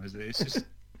just a problem, isn't it? It's just,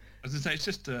 as I say, it's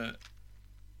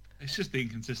just the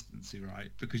inconsistency, right?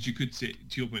 Because you could see it,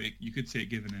 to your point, you could see it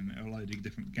given in a load of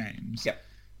different games. Yep.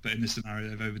 But in this scenario,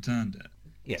 they've overturned it.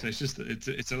 Yeah. So it's just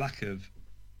it's a lack of,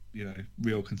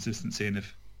 real consistency. And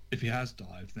if he has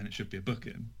dived, then it should be a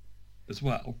booking as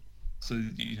well. So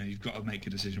you've got to make a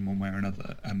decision one way or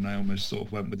another. And they almost sort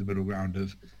of went with the middle ground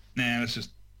of, let's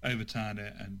just overturn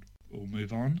it and we'll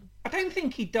move on. I don't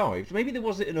think he dived. Maybe there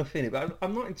wasn't enough in it, but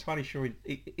I'm not entirely sure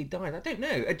he dived. I don't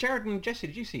know. Jared and Jesse,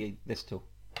 did you see this at all?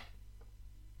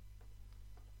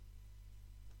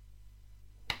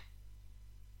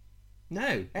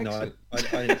 No, excellent. No,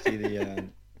 I didn't see the...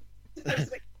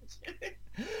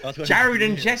 Jared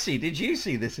and Jesse, did you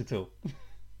see this at all?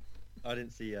 I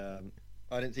didn't see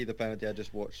the penalty. I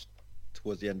just watched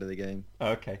towards the end of the game.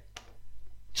 Okay.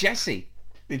 Jesse,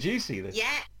 did you see this?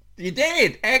 Yeah. You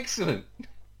did? Excellent.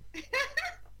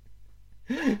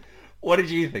 What did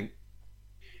you think?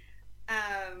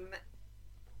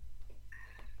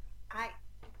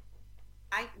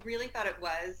 I really thought it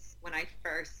was when I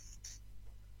first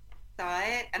saw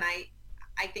it, and I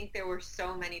think there were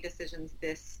so many decisions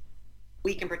this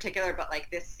week in particular, but like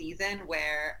this season,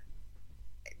 where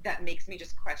that makes me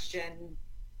just question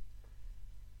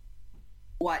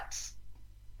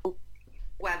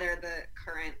whether the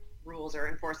current rules are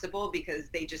enforceable, because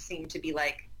they just seem to be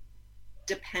like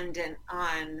dependent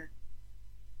on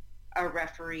a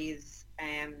referee's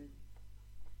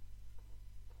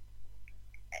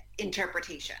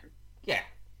interpretation.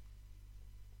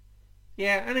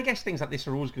 Yeah, and I guess things like this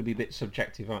are always going to be a bit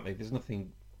subjective, aren't they? There's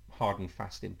nothing hard and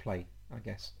fast in play, I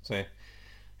guess. So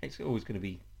it's always going to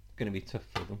be tough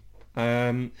for them.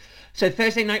 So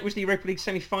Thursday night was the Europa League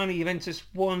semi-final. Juventus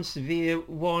won, Sevilla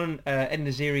won. Ed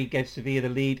Naziri gave Sevilla the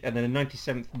lead, and then a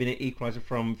 97th minute equaliser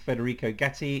from Federico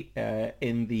Gatti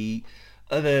in the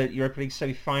other Europa League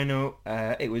semi-final.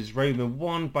 It was Roma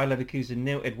 1 by Leverkusen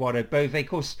 0. Eduardo Bove. Of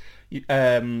course,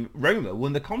 Roma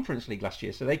won the Conference League last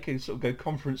year, so they could sort of go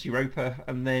Conference Europa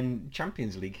and then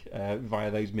Champions League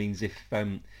via those means if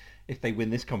they win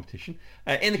this competition.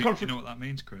 In the conference, do you know what that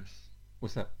means, Chris?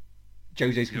 What's that?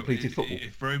 Jose's completed football.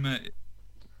 If Roma,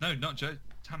 no, not Joe,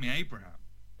 Tammy Abraham.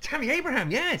 Tammy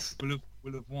Abraham, yes, will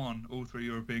have won all 3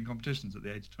 European competitions at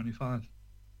the age of 25.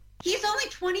 He's only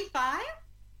 25?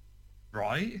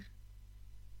 Right?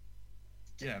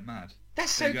 Yeah, mad.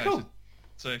 That's so cool.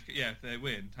 So if they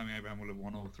win, Tammy Abraham will have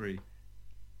won all 3.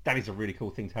 That is a really cool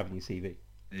thing to have in your CV.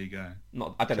 There you go.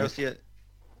 I don't know.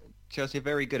 Chelsea are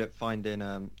very good at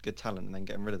finding good talent and then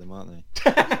getting rid of them, aren't they?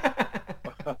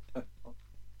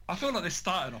 I feel like they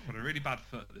started off on a really bad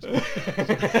foot at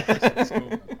this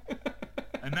point.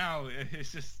 And now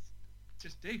it's just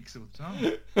digs all the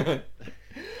time.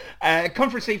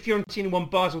 Conference League, Fiorentina won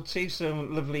Basel 2.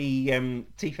 Some lovely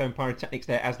Tifo and pyrotechnics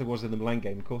there, as there was in the Milan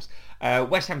game, of course.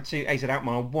 West Ham 2, AZ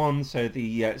Alkmaar 1. So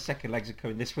the second legs are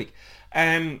coming this week.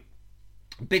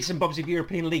 Bits and bobs of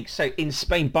European League. So in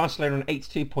Spain, Barcelona on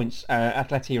 82 points.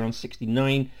 Atleti are on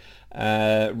 69.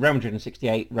 Real Madrid on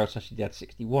 68. Real Sociedad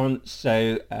 61.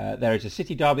 So there is a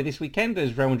City derby this weekend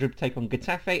as Real Madrid take on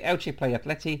Getafe. Elche play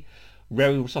Atleti.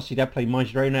 Real Sociedad play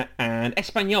Girona, and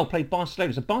Espanyol play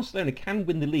Barcelona. So Barcelona can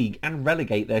win the league and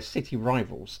relegate their city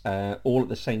rivals all at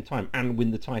the same time, and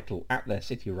win the title at their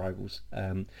city rivals.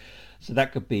 So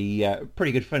that could be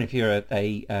pretty good fun if you're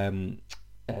a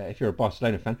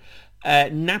Barcelona fan.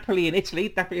 Napoli in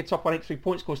Italy. Napoli are top on 83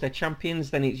 points, of course they're champions.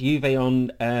 Then it's Juve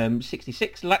on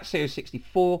 66, Lazio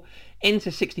 64,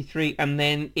 Inter 63, and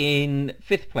then in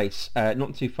 5th place,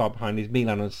 not too far behind, is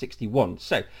Milan on 61.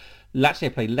 So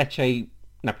Lazio play Lecce,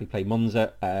 Napoli play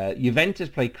Monza, Juventus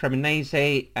play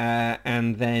Cremonese,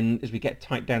 and then as we get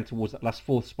tight down towards that last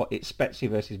 4th spot, it's Spezia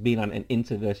versus Milan and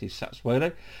Inter versus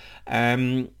Sassuolo.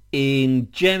 In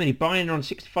Germany, Bayern are on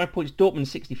 65 points, Dortmund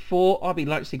 64, RB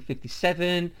Leipzig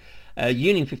 57,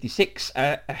 Union 56,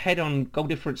 ahead on goal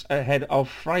difference ahead of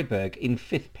Freiburg in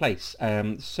 5th place.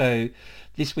 So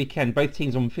this weekend, both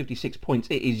teams on 56 points.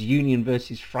 It is Union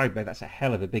versus Freiburg. That's a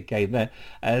hell of a big game there.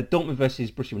 Dortmund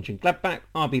versus Borussia Mönchengladbach,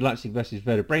 RB Leipzig versus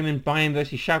Werder Bremen, Bayern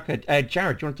versus Schalke.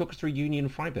 Jared, do you want to talk us through Union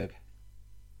and Freiburg?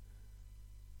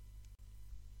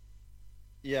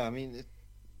 Yeah, I mean,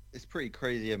 it's pretty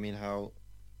crazy. I mean, how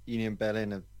Union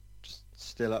Berlin are just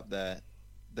still up there.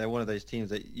 They're one of those teams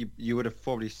that you would have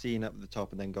probably seen up at the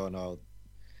top and then gone, oh,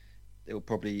 it will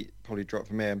probably drop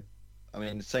from here. I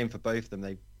mean, the same for both of them.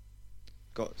 They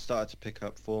started to pick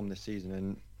up form this season,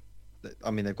 and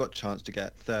I mean, they've got a chance to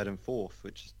get 3rd and 4th,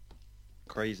 which is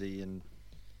crazy. And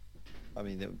I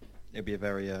mean, it'll be a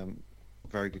very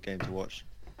very good game to watch.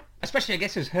 Especially, I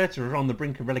guess, as Hertha are on the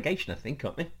brink of relegation, I think,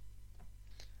 aren't they?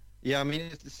 Yeah, I mean,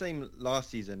 it's the same last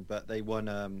season, but they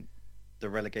won the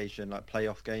relegation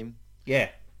playoff game. Yeah.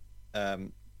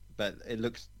 But it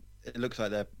looks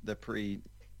like they're pretty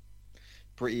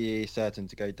certain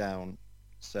to go down.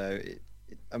 So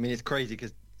I mean, it's crazy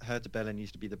because Hertha Berlin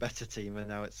used to be the better team, and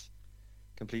now it's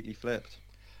completely flipped.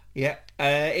 Yeah.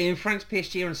 In France,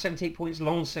 PSG are on 78 points,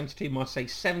 Lens 72, Marseille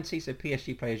 70. So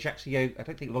PSG play Ajaccio. I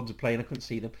don't think Lens are playing. I couldn't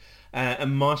see them.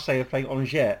 And Marseille are playing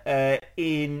Angers.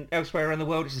 In elsewhere around the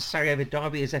world, it's a Sarajevo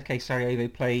derby as FK Sarajevo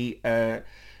play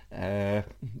the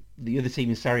other team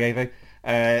in Sarajevo.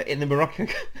 In the Morocco...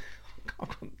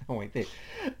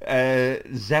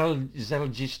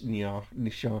 Zeljisnia.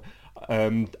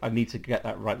 I need to get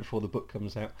that right before the book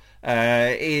comes out.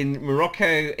 In Morocco,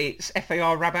 it's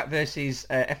FAR Rabat versus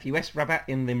FUS Rabat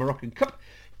in the Moroccan Cup.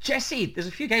 Jesse, there's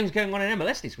a few games going on in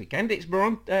MLS this weekend. It's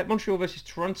Montreal versus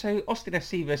Toronto, Austin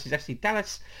FC versus FC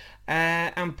Dallas,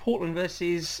 and Portland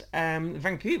versus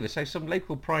Vancouver. So some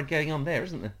local pride going on there,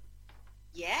 isn't there?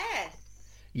 Yes.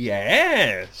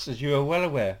 Yes, as you are well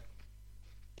aware.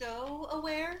 So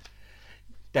aware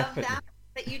Definitely. of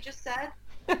that you just said.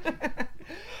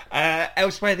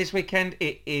 Elsewhere this weekend,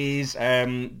 it is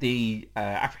the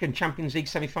African Champions League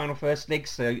semi-final first leg.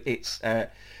 So it's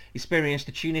Experience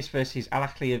de Tunis versus Al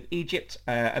Ahly of Egypt,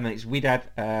 and then it's Wydad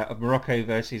of Morocco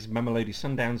versus Mamelodi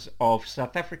Sundowns of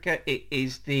South Africa. It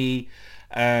is the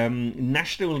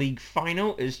National League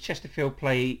final as Chesterfield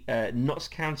play Notts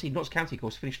County. Notts County, of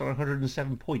course, finished on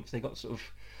 107 points.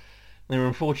 They were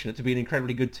unfortunate to be an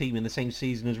incredibly good team in the same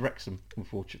season as Wrexham,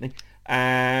 unfortunately.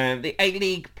 The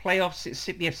A-League playoffs, it's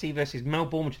Sydney FC versus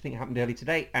Melbourne, which I think happened early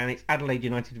today, and it's Adelaide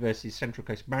United versus Central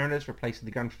Coast Mariners for a place in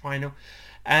the grand final.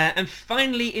 And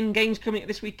finally, in games coming up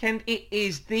this weekend, it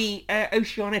is the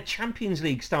Oceania Champions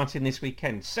League starting this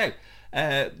weekend. So,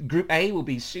 Group A will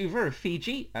be Suva of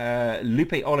Fiji,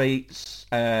 Lupe Ole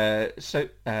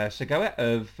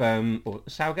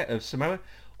Sauga of Samoa,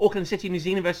 Auckland City, New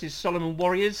Zealand versus Solomon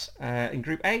Warriors in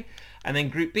Group A. And then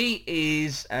Group B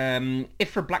is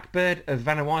Ifra Blackbird of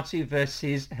Vanuatu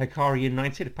versus Hikari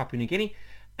United of Papua New Guinea.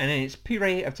 And then it's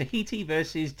Pire of Tahiti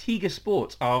versus Tiga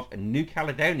Sports of New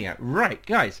Caledonia. Right,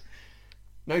 guys.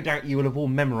 No doubt you will have all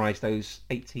memorised those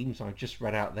 8 teams I've just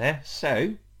read out there.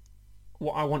 So,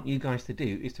 what I want you guys to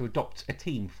do is to adopt a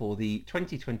team for the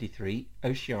 2023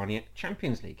 Oceania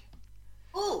Champions League.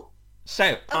 Ooh.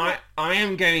 So, I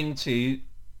am going to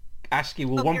ask you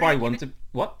one by one to...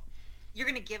 What? You're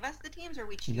going to give us the teams, or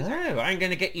we choose? No, I'm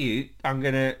going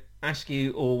to ask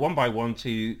you all one by one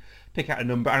to pick out a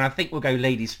number, and I think we'll go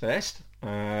ladies first.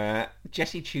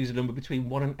 Jessie, choose a number between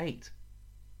 1 and 8.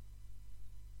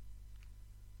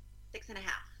 6.5.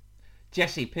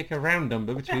 Jessie, pick a round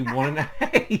number between 1 and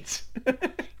 8. 6.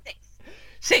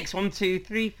 6. 1, 2,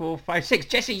 3, 4, 5, 6.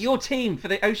 Jessie, your team for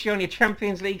the Oceania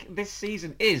Champions League this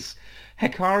season is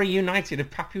Hikari United of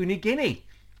Papua New Guinea.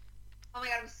 Oh my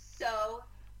god, I'm so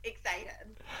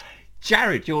excited.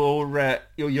 Jared, your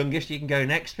youngest, you can go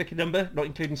next. Pick a number, not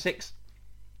including 6.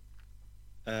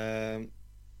 1.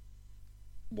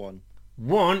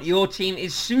 1. Your team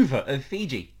is Suva of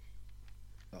Fiji.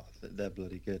 Oh, they're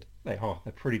bloody good. They are.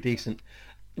 They're pretty decent.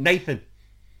 Nathan.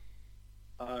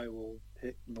 I will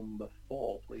pick number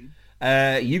 4, please.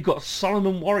 You've got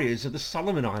Solomon Warriors of the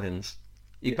Solomon Islands.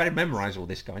 You better memorise all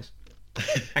this, guys.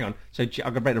 Hang on. So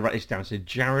I'm going to write this down. So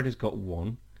Jared has got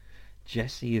 1.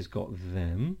 Jesse has got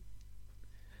them.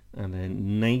 And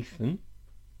then Nathan.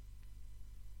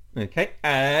 Okay.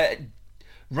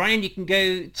 Ryan, you can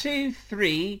go 2,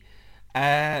 3,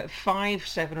 5,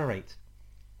 7 or 8.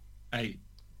 8.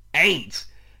 8.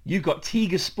 You've got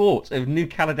Tiga Sports of New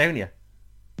Caledonia.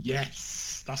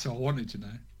 Yes, that's what I wanted to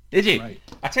know. Did you? Great.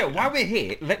 I tell you, while we're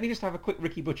here, let me just have a quick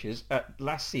Ricky Butchers at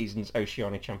last season's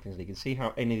Oceania Champions League and see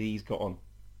how any of these got on.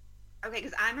 Okay,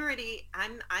 because I'm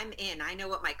in. I know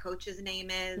what my coach's name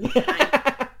is.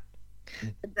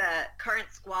 The current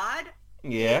squad.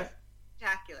 Yeah.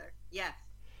 Spectacular. Yes,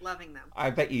 loving them. I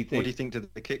bet you do. What do you think to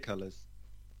the kit colours?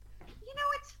 You know,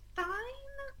 it's fine.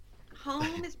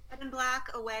 Home is red and black,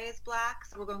 away is black,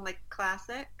 so we're going like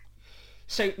classic.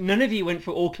 So none of you went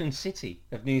for Auckland City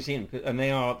of New Zealand, and they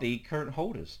are the current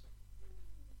holders.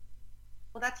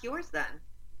 Well, that's yours then.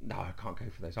 No, I can't go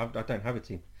for those. I don't have a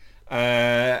team.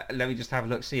 Let me just have a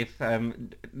look, see if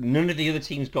none of the other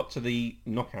teams got to the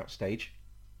knockout stage.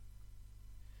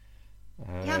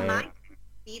 Yeah, mine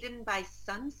beaten by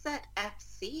Sunset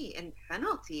FC in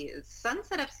penalties.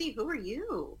 Sunset FC, who are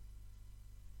you?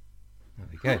 There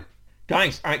we go.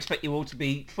 Guys, I expect you all to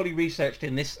be fully researched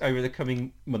in this over the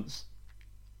coming months.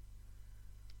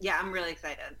 Yeah, I'm really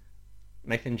excited.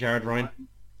 Nathan, Jared, Ryan.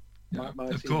 Yeah, My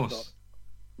of team course.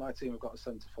 My team have got a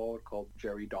centre forward called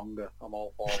Jerry Donga. I'm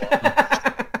all for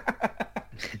that.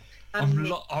 I'm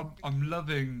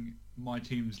loving my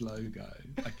team's logo.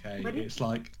 Okay, it's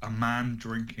like a man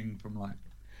drinking from like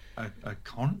a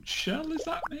conch shell. Is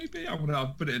that maybe?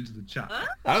 I'll put it into the chat. Huh?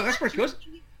 Oh, that's pretty good.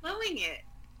 He's blowing it.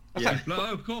 That's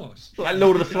Yeah, of course. like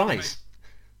Lord of the Flies.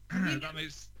 That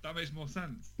makes more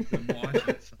sense than what I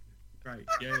did. So, great.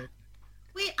 Yeah.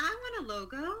 Wait, I want a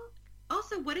logo.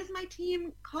 Also, what is my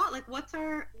team called? Like, what's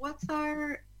our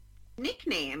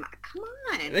nickname? Come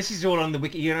on. This is all on the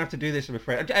wiki. You don't have to do this, I'm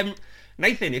afraid.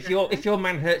 Nathan, if your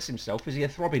man hurts himself, is he a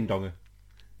throbbing donger?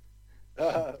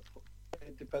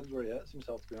 It depends where he hurts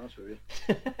himself, to be honest with you.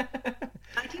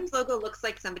 My team's logo looks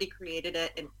like somebody created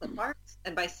it in clip art,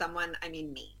 and by someone, I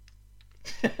mean me.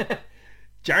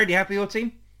 Jared, you happy with your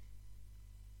team?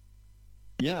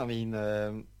 Yeah, I mean,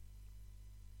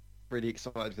 really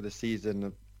excited for the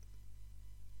season.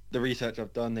 The research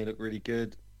I've done, they look really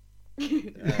good.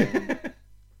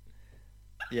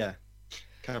 Yeah,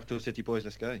 Capital City boys,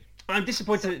 let's go. I'm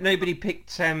disappointed that nobody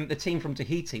picked the team from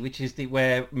Tahiti, which is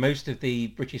where most of the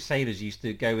British sailors used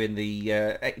to go in the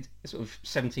sort of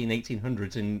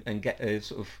 1800s and get a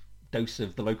sort of dose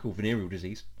of the local venereal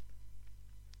disease.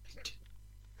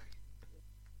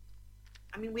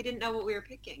 I mean, we didn't know what we were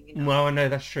picking. You know? Well, I know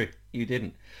that's true. You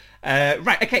didn't.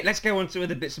 Right, okay, let's go on to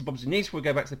other bits and bobs of news. We'll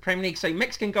go back to the Premier League. So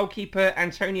Mexican goalkeeper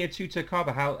Antonio Tuto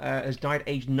Carvajal has died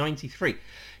aged 93.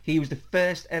 He was the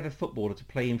first ever footballer to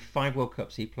play in 5 World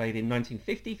Cups. He played in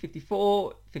 1950,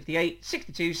 54, 58,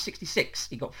 62, 66.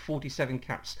 He got 47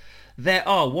 caps. There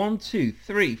are 5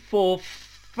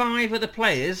 other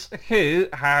players who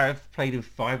have played in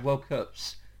 5 World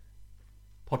Cups.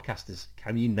 Podcasters,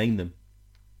 can you name them?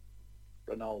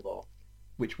 Ronaldo,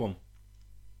 Which one?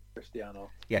 Cristiano.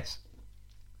 Yes.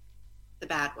 The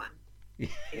bad one.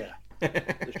 Yeah,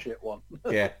 the shit one.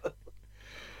 Yeah.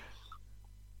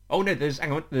 Oh no, there's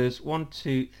 1,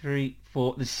 2, 3,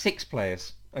 4. There's 6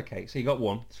 players. Okay, so you got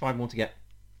 1. There's 5 more to get.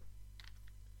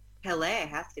 Pelé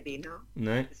has to be, no?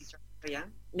 No, Is he so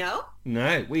young? No?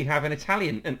 no. We have an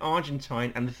Italian, an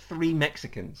Argentine, and the 3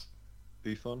 Mexicans.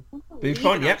 Buffon.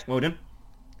 Buffon, yep, well done.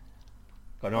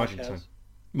 Got an Marquez. Argentine.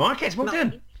 Marquez, well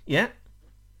done. Yeah.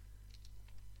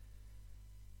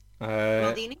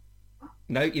 Maldini?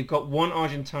 No, you've got 1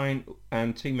 Argentine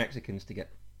and 2 Mexicans to get.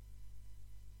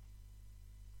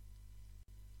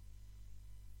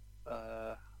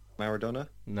 Maradona.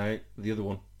 No, the other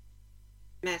one.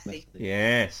 Messi.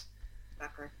 Yes.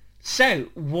 Sucker. So,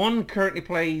 one currently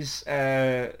plays,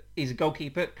 he's a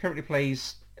goalkeeper, currently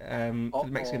plays for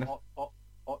the Mexican...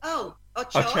 Oh, Ochoa?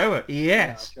 Ochoa,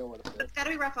 yes. It's got to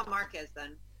be Rafa Marquez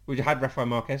then. We had Rafael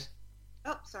Marquez.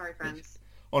 Oh, sorry, friends.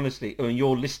 Honestly, I mean,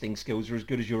 your listening skills are as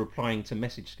good as your replying to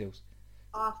message skills.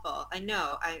 Awful. I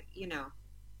know.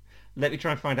 Let me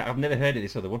try and find out. I've never heard of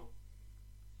this other one.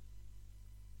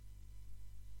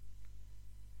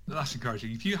 That's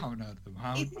encouraging. If you haven't heard of them,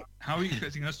 how are you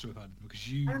expecting us to have heard of them?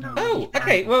 Because you I don't know. know. Oh,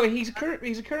 okay. Well, he's a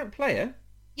current player.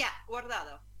 Yeah,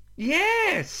 Guardado.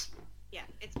 Yes. Yeah,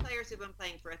 it's players who've been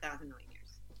playing for 1,000 million years.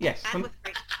 Yes. And with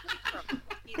great growth.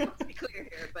 Let's be clear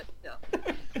here, but still.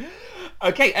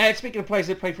 Okay, speaking of players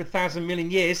that played for 1,000 million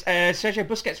years, Sergio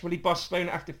Busquets will leave Barcelona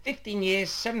after 15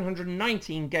 years,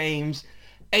 719 games,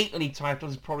 8 league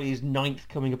titles, probably his 9th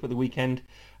coming up at the weekend.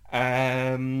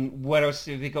 What else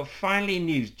have we got? Finally in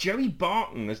news, Joey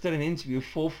Barton has done an interview with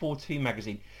 442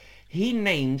 magazine. He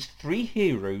names 3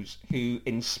 heroes who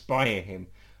inspire him.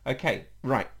 Okay,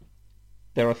 right.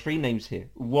 There are 3 names here.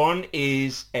 One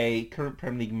is a current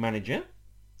Premier League manager.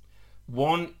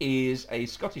 One is a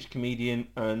Scottish comedian,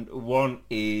 and one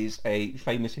is a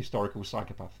famous historical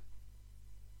psychopath.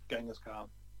 Genghis Khan.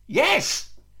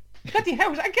 Yes! Bloody hell,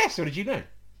 was that a guess, or did you know?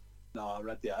 No, I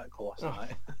read the article last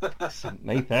night. St.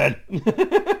 Nathan. I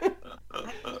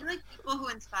feel like people who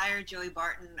inspire Joey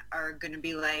Barton are going to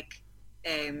be like,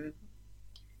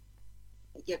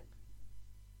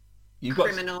 You've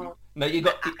criminal.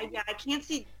 I can't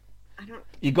see. I don't.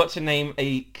 You've got to name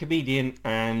a comedian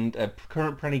and a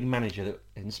current Premier League manager that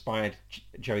inspired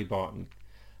Joey Barton.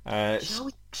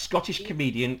 Scottish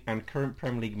comedian and current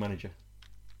Premier League manager.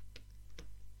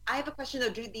 I have a question though.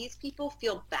 Do these people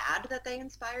feel bad that they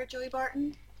inspired Joey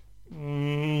Barton?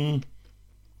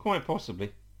 Quite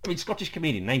possibly. I mean, Scottish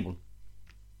comedian, name one.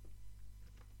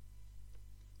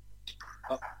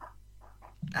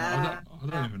 I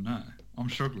don't even know. I'm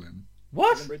struggling.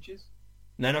 What? Kevin Bridges?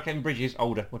 No, not Kevin Bridges.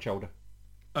 Older, much older.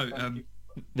 Oh,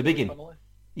 The Biggin. Family?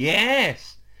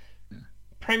 Yes. Yeah.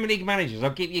 Premier League managers. I'll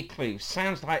give you a clue.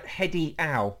 Sounds like Heady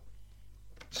Owl.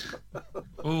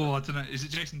 oh, I don't know. Is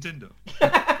it Jason Tyndall?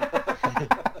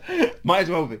 Might as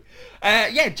well be.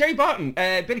 Yeah, Joey Barton,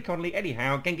 Billy Connolly, Eddie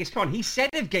Howe, Genghis Khan. He said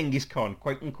of Genghis Khan,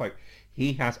 quote unquote,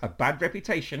 he has a bad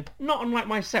reputation, not unlike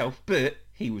myself, but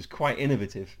he was quite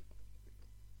innovative.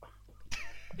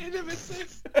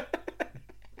 Innovative.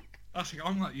 Actually,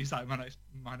 I might use that in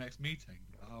my next meeting.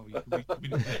 Oh,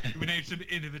 we name some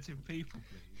innovative people,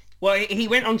 please. Well, he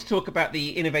went on to talk about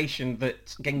the innovation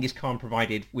that Genghis Khan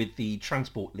provided with the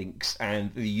transport links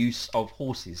and the use of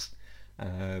horses,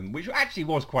 which actually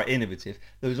was quite innovative.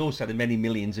 There was also the many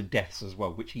millions of deaths as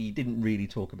well, which he didn't really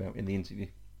talk about in the interview.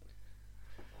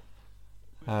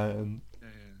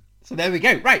 So there we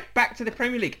go. Right, back to the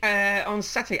Premier League. On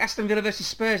Saturday, Aston Villa versus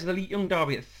Spurs, the Young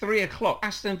Derby at 3 o'clock.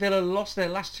 Aston Villa lost their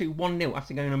last 2 1-0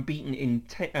 after going unbeaten in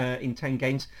 10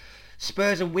 games.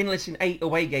 Spurs are winless in 8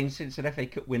 away games since an FA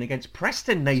Cup win against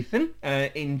Preston, Nathan,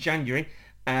 in January.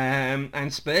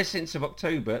 And Spurs, since of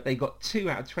October, they got 2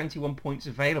 out of 21 points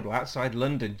available outside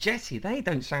London. Jesse, they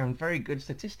don't sound very good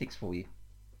statistics for you.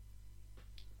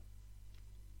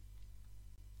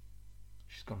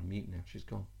 She's gone on mute now. She's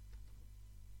gone.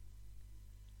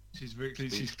 She's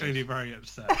clearly very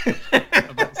upset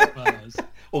about Spurs.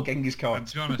 Or Genghis Khan. And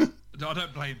to be honest, I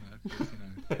don't blame her.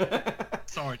 'Cause,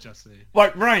 sorry, Jesse.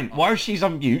 Right, Ryan, while she's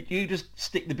on mute, you just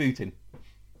stick the boot in.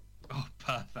 Oh,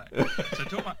 perfect.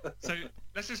 So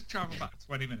let's just travel back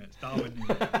 20 minutes. Darwin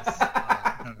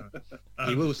Núñez.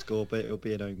 He will score, but it'll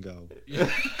be an own goal. Yeah.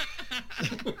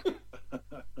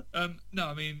 No,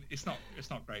 I mean it's not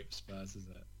great for Spurs, is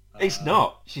it? It's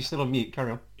not. She's still on mute.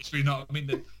 Carry on. It's really not. I mean,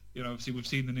 obviously we've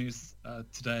seen the news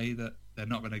today that they're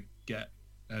not going to get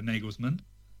Nagelsmann.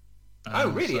 Oh,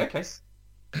 really? So, Okay.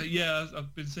 Yeah,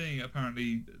 I've been seeing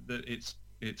apparently that it's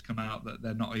come out that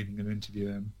they're not even going to interview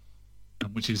him,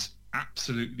 which is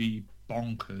absolutely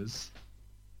bonkers.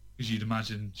 Because you'd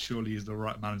imagine surely he's the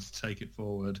right man to take it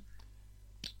forward.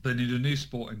 They need a new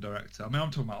sporting director. I mean,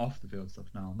 I'm talking about off the field stuff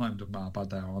now. I'm not even talking about how bad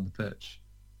they are on the pitch.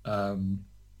 Yeah,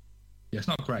 it's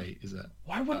not great, is it?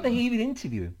 Why wouldn't they even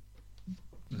interview him?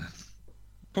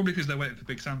 Probably because they're waiting for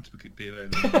Big Sam to be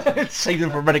available. Save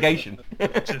them from relegation.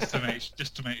 just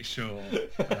to make sure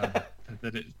that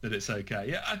it's okay.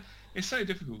 Yeah, it's so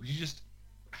difficult because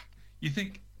you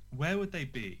think, where would they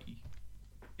be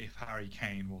if Harry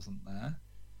Kane wasn't there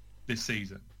this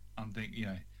season? I'm thinking,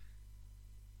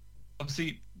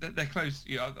 obviously they're close.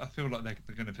 I feel like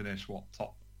they're going to finish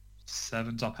top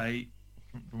 7, top 8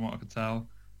 from what I could tell,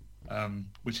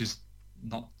 which is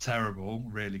not terrible,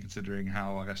 really, considering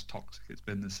how, I guess, toxic it's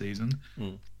been this season.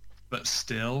 Mm. But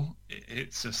still,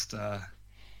 it's just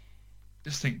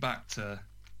think back to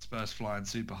Spurs flying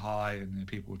super high, and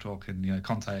people were talking,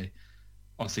 Conte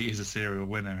obviously is a serial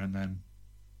winner, and then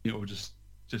it all just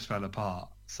fell apart.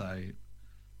 So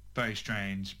very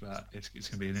strange, but it's going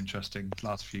to be an interesting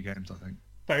last few games, I think.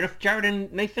 Fair enough. Jared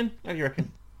and Nathan, how do you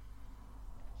reckon?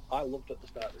 I loved at the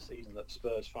start of the season that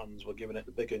Spurs fans were giving it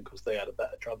the big one because they had a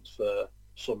better transfer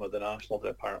summer than Arsenal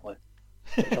did, apparently.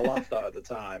 Which I laughed at the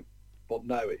time. But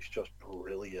now it's just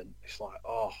brilliant. It's like,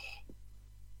 oh,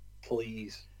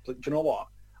 please. Do you know what?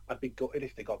 I'd be gutted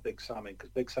if they got Big Sam in, because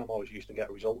Big Sam always used to get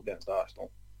a result against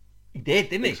Arsenal. He did,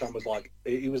 didn't he? Big Sam was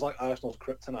like Arsenal's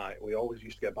kryptonite. We always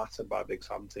used to get battered by Big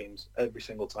Sam teams every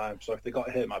single time. So if they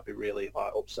got him, I'd be really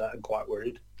upset and quite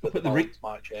worried that the balance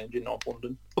might change in North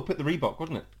London. Up at the Reebok,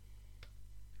 wasn't it?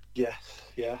 Yes,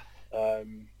 yeah.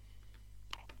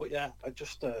 But yeah,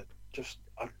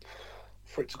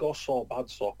 for it to go so bad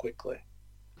so quickly,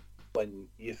 when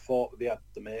you thought they had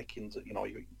the makings,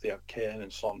 they had Kane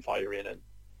and Son firing and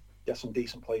you had some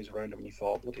decent players around them, and you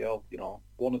thought, bloody hell,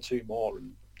 one or two more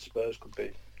and Spurs could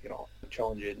be,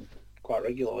 challenging quite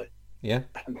regularly. Yeah.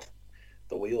 And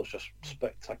the wheels just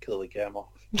spectacularly came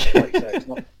off. Like I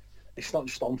say, it's not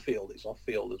just on field, it's off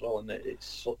field as well, isn't it? It's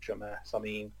such a mess. I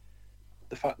mean,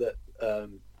 the fact that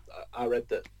I read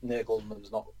that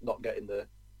Nagelsmann's not getting a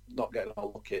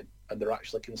look in, and they're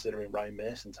actually considering Ryan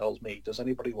Mason, tells me, does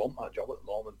anybody want that job at the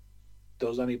moment?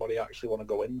 Does anybody actually want to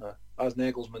go in there? Has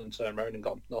Nagelsmann turned around and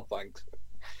gone, no thanks?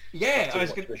 Yeah, I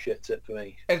was going to shit tip for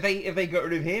me. Have they got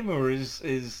rid of him, or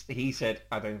is he said,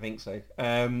 I don't think so?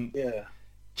 Yeah.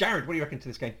 Jared, what do you reckon to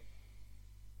this game?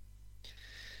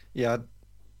 Yeah,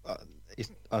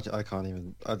 I can't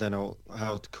even. I don't know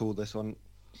how to call this one,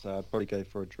 so I'd probably go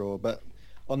for a draw. But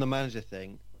on the manager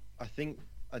thing, I think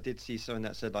I did see something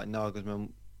that said like Nagelsmann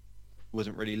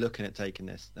wasn't really looking at taking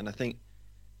this, and I think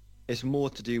it's more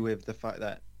to do with the fact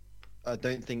that I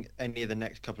don't think any of the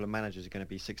next couple of managers are going to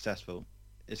be successful.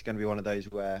 It's going to be one of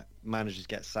those where managers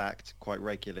get sacked quite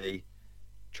regularly,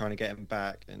 trying to get him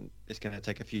back, and it's going to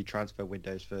take a few transfer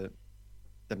windows for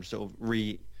them to sort of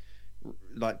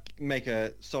make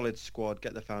a solid squad,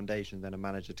 get the foundation, then a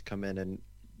manager to come in and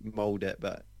mould it.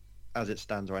 But as it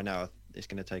stands right now, it's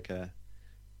going to take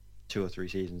 2 or 3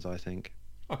 seasons, I think.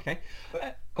 Okay.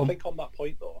 I think on that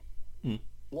point though,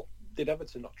 did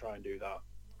Everton not try and do that?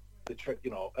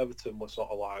 Everton was sort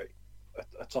of like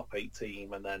a top 8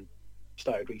 team, and then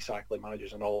started recycling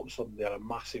managers, and all of a sudden they had a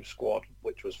massive squad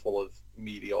which was full of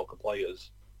mediocre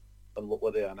players, and look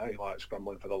where they are now, like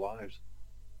scrambling for their lives.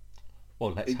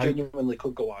 Well, let's hope. Genuinely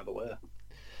could go either way.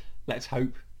 Let's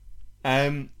hope.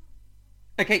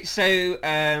 Okay, so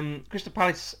Crystal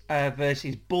Palace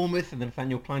versus Bournemouth and the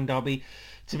Nathaniel Klein derby.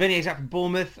 Tavernier's out for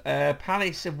Bournemouth.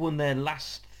 Palace have won their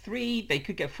last 3. They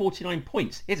could get 49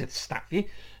 points. Here's a stat for you.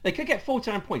 They could get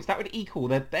 49 points. That would equal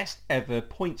their best ever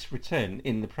points return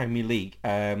in the Premier League,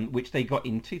 which they got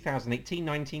in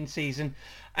 2018-19 season.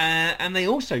 And they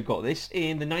also got this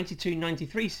in the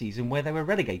 92-93 season where they were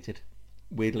relegated,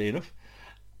 weirdly enough.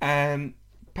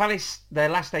 Palace, their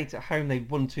last 8 at home, they've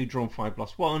won 2, drawn 5,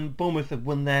 lost 1. Bournemouth have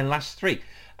won their last 3.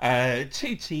 2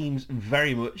 teams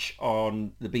very much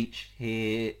on the beach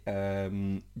here.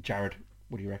 Jared,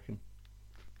 what do you reckon?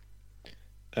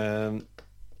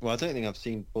 Well, I don't think I've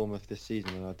seen Bournemouth this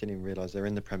season, and I didn't even realise they're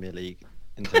in the Premier League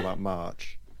until about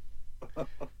March.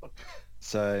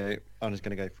 So I'm just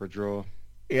going to go for a draw.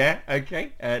 Yeah,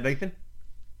 okay. Nathan?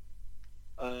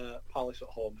 Palace at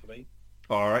home for me.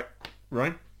 All right.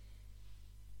 Ryan?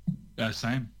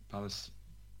 Same. Palace.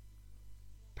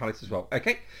 Palace as well.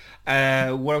 Okay.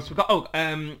 What else we got? Oh,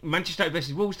 Manchester United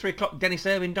versus Wolves, 3 o'clock. Dennis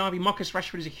Irwin derby. Marcus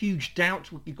Rashford is a huge doubt.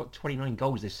 He's got 29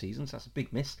 goals this season, so that's a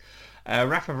big miss.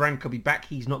 Rafa Varane could be back.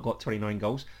 He's not got 29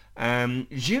 goals.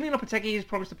 Julian Lopetegui has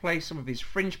promised to play some of his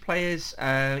fringe players.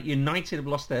 United have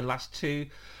lost their last 2.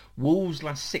 Wolves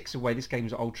last 6 away. This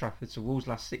game's at Old Trafford, so Wolves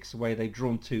last 6 away. They've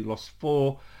drawn 2, lost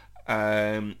 4.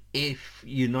 If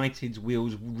United's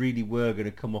wheels really were going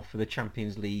to come off for the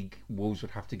Champions League, Wolves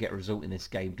would have to get a result in this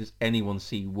game. Does anyone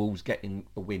see Wolves getting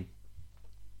a win?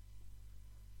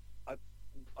 I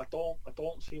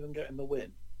don't see them getting the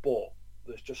win, but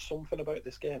there's just something about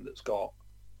this game that's got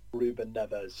Ruben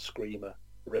Neves screamer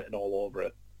written all over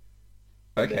it.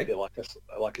 Okay. Maybe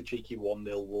like a cheeky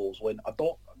 1-0 Wolves win.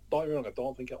 Don't get me wrong, I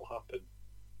don't think it'll happen,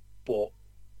 but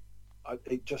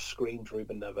it just screams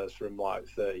Ruben Neves from like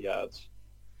 30 yards.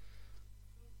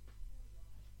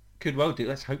 Could well do.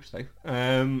 Let's hope so.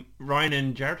 Ryan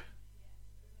and Jared?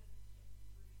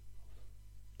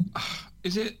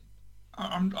 Is it...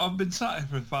 I've been sat here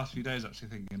for the past few days actually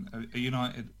thinking, have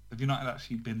United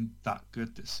actually been that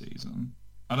good this season?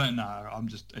 I don't know.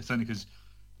 It's only because,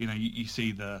 you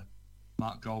see the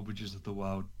Mark Goldbridges of the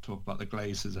world talk about the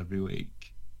Glazers every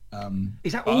week.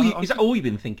 Is that all you've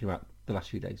been thinking about the last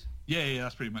few days? Yeah,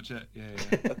 that's pretty much it.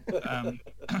 Yeah.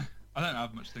 I don't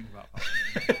have much to think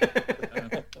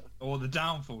about. Or the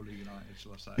downfall of United,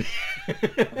 shall I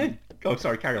say. Oh,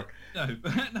 sorry, carry on. No,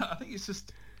 I think it's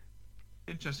just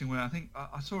interesting where I think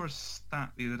I saw a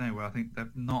stat the other day where I think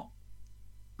they've not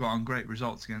gotten great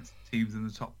results against teams in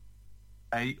the top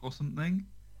 8 or something.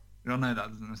 I know that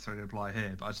doesn't necessarily apply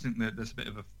here, but I just think that there's a bit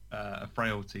of a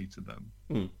frailty to them.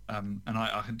 And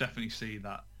I can definitely see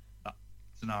that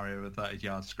scenario of a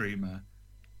 30-yard screamer,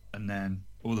 and then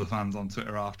all the fans on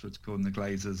Twitter afterwards calling the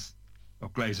Glazers or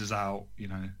Glazers out,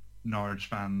 Norwich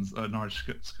fans, Norwich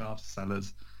scarf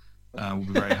sellers will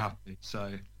be very happy.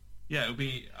 So, yeah, it'll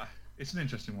be. It's an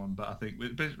interesting one, but I think,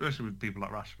 especially with people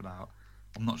like Rashford out,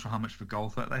 I'm not sure how much of a goal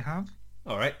threat they have.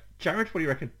 All right, Jared, what do you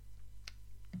reckon?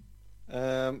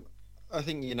 I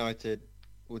think United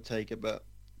will take it, but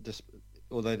just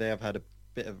although they have had a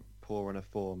bit of poor run of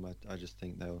form, I just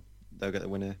think they'll get the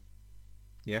winner.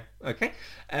 Yeah, okay.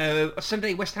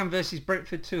 Sunday, West Ham versus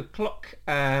Brentford,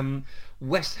 2:00.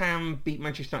 West Ham beat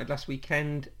Manchester United last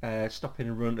weekend, stopping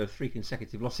a run of 3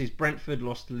 consecutive losses. Brentford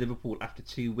lost to Liverpool after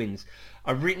 2 wins.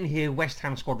 I've written here West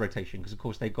Ham squad rotation because, of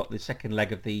course, they've got the second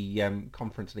leg of the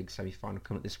Conference League semi-final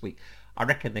coming up this week. I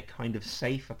reckon they're kind of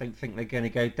safe. I don't think they're going to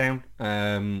go down.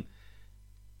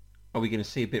 Are we going to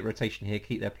see a bit of rotation here,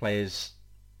 keep their players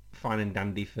fine and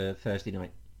dandy for Thursday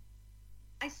night?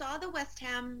 I saw the West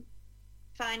Ham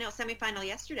semi-final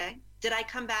yesterday. Did I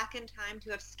come back in time to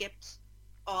have skipped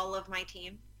all of my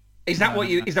team? Is that what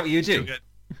you do?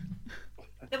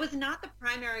 That was not the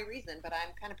primary reason, but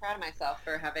I'm kind of proud of myself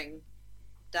for having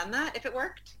done that, if it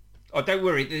worked. Oh, don't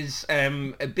worry. There's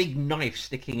a big knife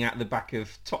sticking out the back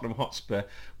of Tottenham Hotspur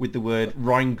with the word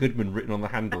Ryan Goodman written on the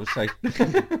handle. So,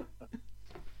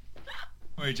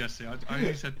 Sorry, Jesse. I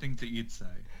only said things that you'd say.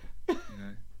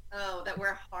 Oh, that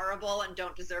we're horrible and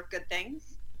don't deserve good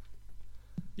things?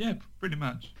 Yeah, pretty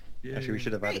much. Yeah, Actually, we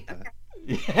should have added that.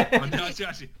 yeah.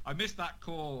 Actually, I missed that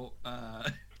core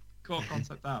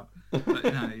concept out. But,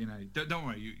 don't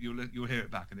worry. You'll hear it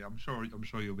back, and I'm sure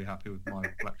you'll be happy with my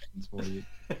reflections for you.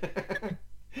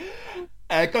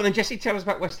 Go on then, Jesse. Tell us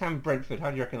about West Ham Brentford.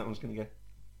 How do you reckon that one's going to go?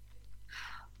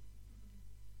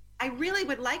 I really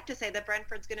would like to say that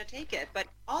Brentford's going to take it, but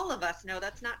all of us know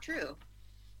that's not true.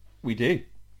 We do.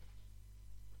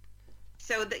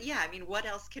 So what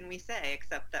else can we say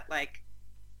except that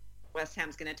West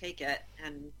Ham's going to take it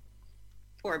and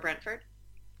poor Brentford?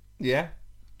 Yeah.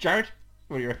 Jared,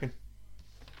 what do you reckon?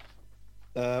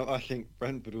 I think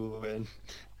Brentford will win.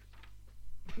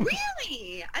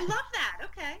 Really? I love that.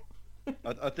 Okay.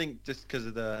 I think just because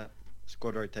of the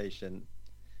squad rotation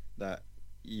that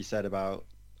you said about,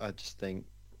 I just think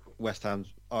West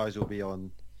Ham's eyes will be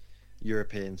on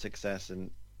European success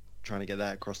and trying to get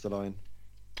that across the line.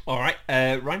 All right,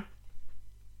 Ryan?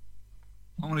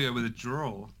 I'm going to go with a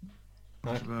draw.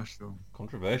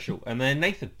 Controversial. And then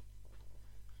Nathan?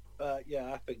 I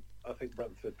think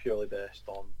Brentford, purely based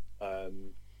on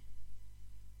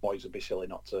Moyes would be silly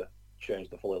not to change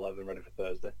the full 11 ready for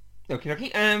Thursday.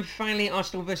 Okay. Finally,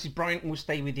 Arsenal versus Brighton. We'll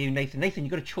stay with you, Nathan. Nathan,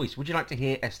 you've got a choice. Would you like to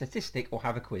hear a statistic or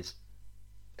have a quiz?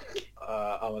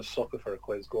 I'm a sucker for a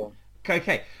quiz. Go on.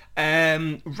 Okay.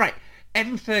 Right.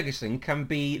 Evan Ferguson can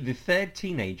be the third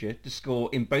teenager to score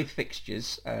in both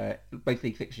fixtures, both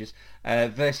league fixtures,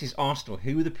 versus Arsenal.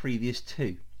 Who were the previous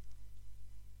 2?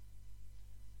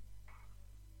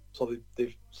 So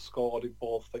they've scored in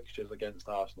both fixtures against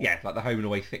Arsenal? Yeah, like the home and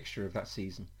away fixture of that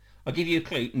season. I'll give you a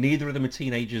clue. Neither of them are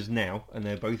teenagers now, and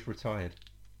they're both retired.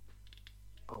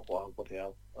 Oh, wow, bloody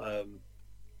hell.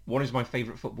 One is my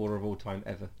favourite footballer of all time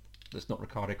ever. That's not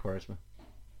Ricardo Quaresma.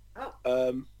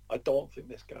 I don't think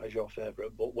this guy's your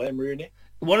favourite, but Wayne Rooney.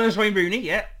 One of them's Wayne Rooney,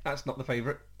 yeah. That's not the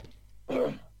favourite.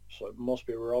 So it must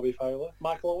be Robbie Fowler.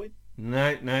 Michael Owen?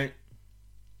 No.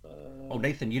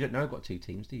 Nathan, you don't know I've got 2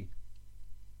 teams, do you?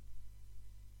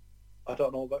 I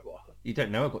don't know about what. You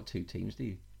don't know I've got 2 teams, do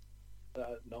you?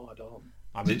 No, I don't.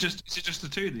 Is it just the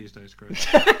 2 these days, Chris?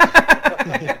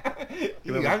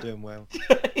 Whoever's doing well.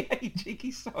 Yeah, you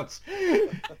cheeky sods.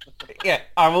 Yeah,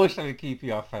 I'm also a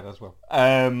QPR fan as well.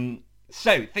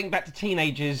 So, think back to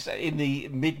teenagers in the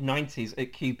mid-90s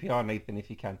at QPR, Nathan, if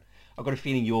you can. I've got a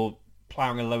feeling you're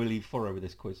ploughing a lower league furrow with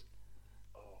this quiz.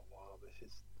 Oh, wow, this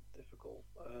is difficult.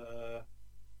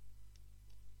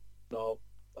 No,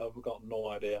 I've got no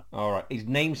idea. All right, his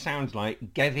name sounds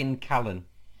like Gavin Callan.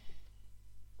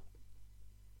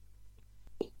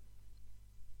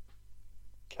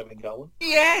 Kevin Callan?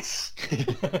 Yes!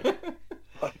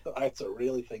 I had to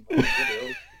really think. What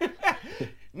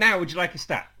Now, would you like a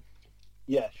stat?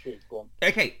 Yeah, shoot, go on.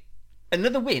 Okay,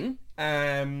 another win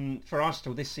for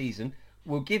Arsenal this season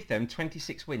will give them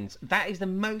 26 wins. That is the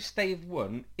most they've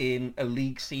won in a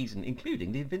league season,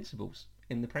 including the Invincibles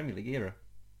in the Premier League era.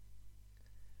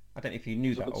 I don't know if you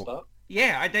knew that.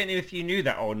 Yeah, I don't know if you knew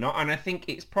that or not, and I think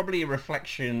it's probably a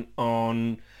reflection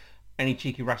on any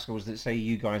cheeky rascals that say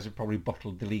you guys have probably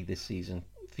bottled the league this season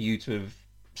for you to have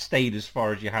stayed as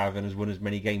far as you have and has won as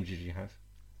many games as you have.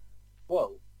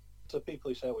 Well, to people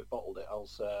who say we've bottled it, I'll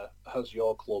say, has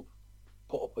your club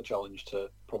put up a challenge to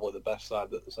probably the best side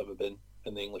that there's ever been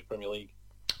in the English Premier League?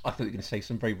 I thought you were going to say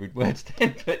some very rude words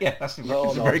then, but yeah, that's a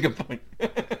No. very good point.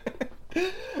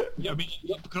 Yeah, I mean,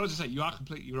 can I just say you are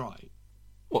completely right.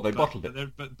 What, they bottled But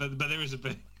it? but there is a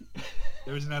bit,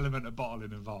 there is an element of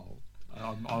bottling involved.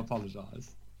 I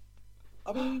apologise.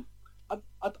 I mean, I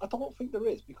don't think there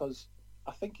is, because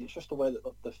I think it's just the way that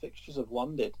the fixtures have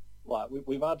landed. Like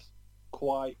we've had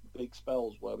quite big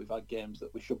spells where we've had games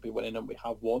that we should be winning and we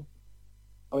have won.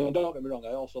 I mean, don't get me wrong. I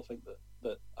also think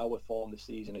that our form this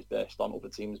season is based on other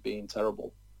teams being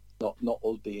terrible, not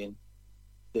us being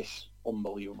this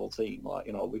unbelievable team. Like,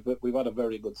 you know, we've had a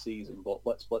very good season, but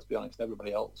let's be honest,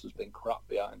 everybody else has been crap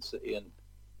behind City and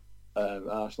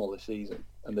Arsenal this season,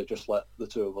 and they just let the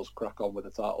two of us crack on with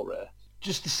the title race.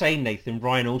 Just to say, Nathan,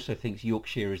 Ryan also thinks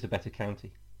Yorkshire is the better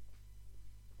county.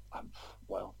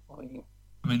 Well, I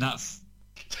I mean, that's.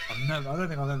 I don't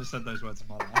think I've ever said those words in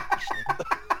my life. Actually.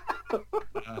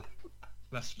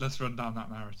 Let's run down that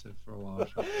narrative for a while.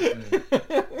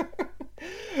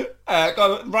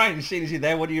 Go on, Ryan, seeing as you're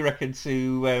there, what do you reckon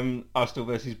to Arsenal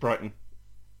versus Brighton?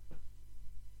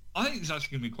 I think it's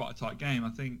actually going to be quite a tight game. I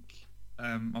think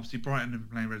obviously Brighton have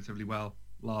been playing relatively well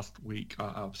last week.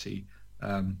 Obviously,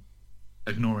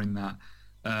 ignoring that,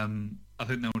 I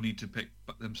think they'll need to pick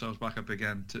themselves back up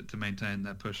again to maintain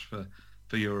their push for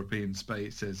European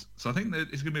spaces. So I think that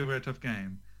it's going to be a very tough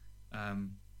game.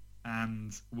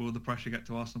 And will the pressure get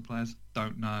to Arsenal players?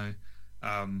 Don't know.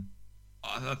 I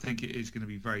think it is going to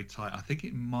be very tight. I think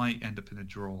it might end up in a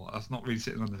draw. That's not really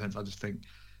sitting on the fence. I just think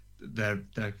they're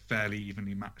fairly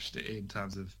evenly matched in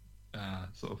terms of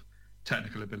sort of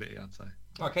technical ability, I'd say.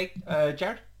 Okay,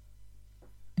 Jared?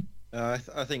 I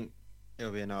think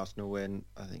it'll be an Arsenal win.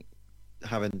 I think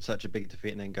having such a big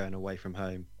defeat and then going away from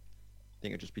home, I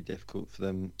think it'll just be difficult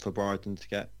for Brighton to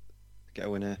get a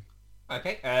win here.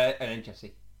 Okay, and then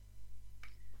Jesse.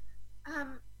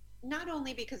 Not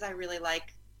only because I really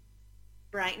like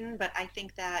Brighton, but I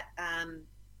think that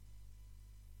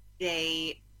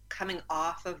they, coming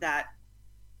off of that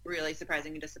really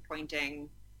surprising and disappointing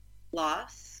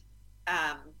loss,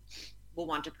 will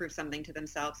want to prove something to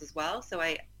themselves as well. So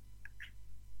I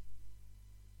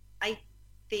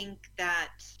think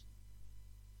that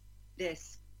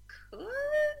this could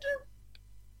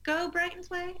go Brighton's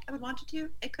way. I would want it to.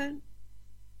 It could.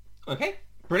 Okay,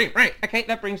 brilliant. Right, okay,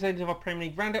 that brings the end of our Premier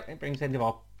League roundup. It brings the end of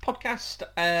our podcast.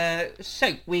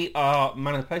 So we are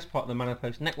Man of the Post, part of the Man of the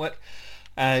Post network.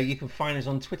 You can find us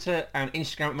on Twitter and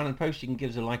Instagram at Man of the Post. You can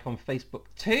give us a like on Facebook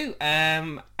too.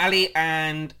 Ali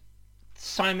and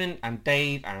Simon and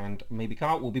Dave and maybe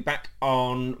Carl will be back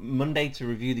on Monday to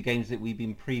review the games that we've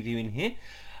been previewing here.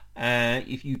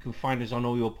 If you can find us on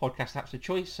all your podcast apps of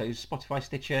choice, so Spotify,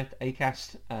 Stitcher,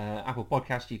 Acast, Apple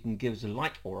Podcast, you can give us a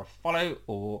like or a follow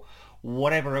or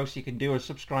whatever else you can do, or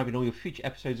subscribe, and all your future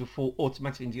episodes will fall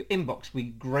automatically into your inbox. We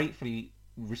gratefully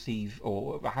receive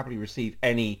or happily receive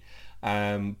any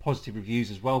positive reviews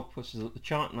as well. Puts us up the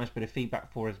chart. Nice bit of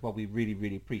feedback for us as well. We really,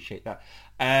 really appreciate that.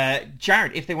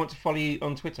 Jared, if they want to follow you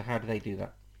on Twitter, how do they do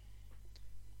that?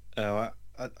 Oh,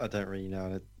 I don't really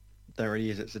know. I don't really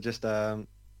use it. So just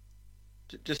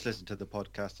listen to the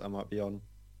podcast I might be on.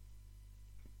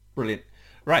 Brilliant.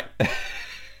 Right.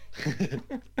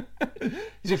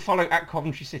 Is it follow at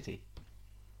Coventry City?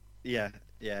 Yeah,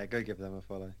 go give them a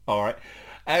follow. All right.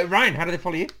 Ryan, how do they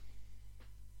follow you?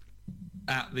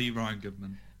 At the Ryan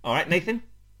Goodman. All right, Nathan?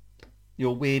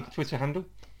 Your weird Twitter handle?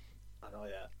 I know,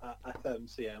 yeah.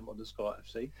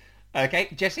 FMCM_FC. Okay,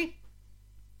 Jesse?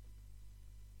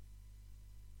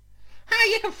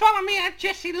 Hi, you can follow me at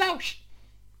Jesse Loesch.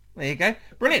 There you go.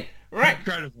 Brilliant. Right.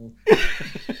 Incredible.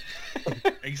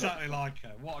 Exactly like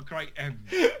her. What a great end.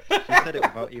 She said it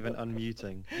without even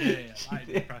unmuting. Yeah, that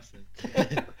is impressive.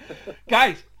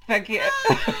 Guys, thank you.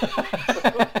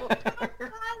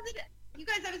 You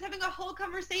guys, I was having a whole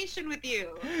conversation with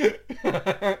you.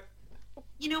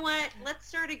 You know what? Let's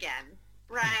start again.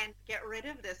 Ryan, get rid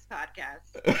of this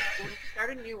podcast. We'll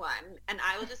start a new one, and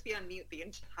I will just be on mute the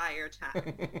entire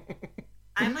time.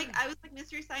 I was like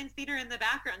Mystery Science Theater in the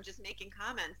background, just making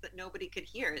comments that nobody could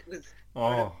hear. It was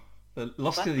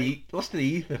lost to the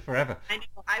ether forever. I know.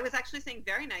 I was actually saying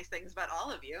very nice things about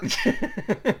all of you. Believe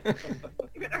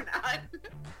it or not.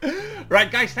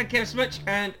 Right, guys, thank you so much,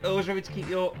 and always remember to keep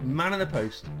your Man on the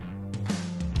Post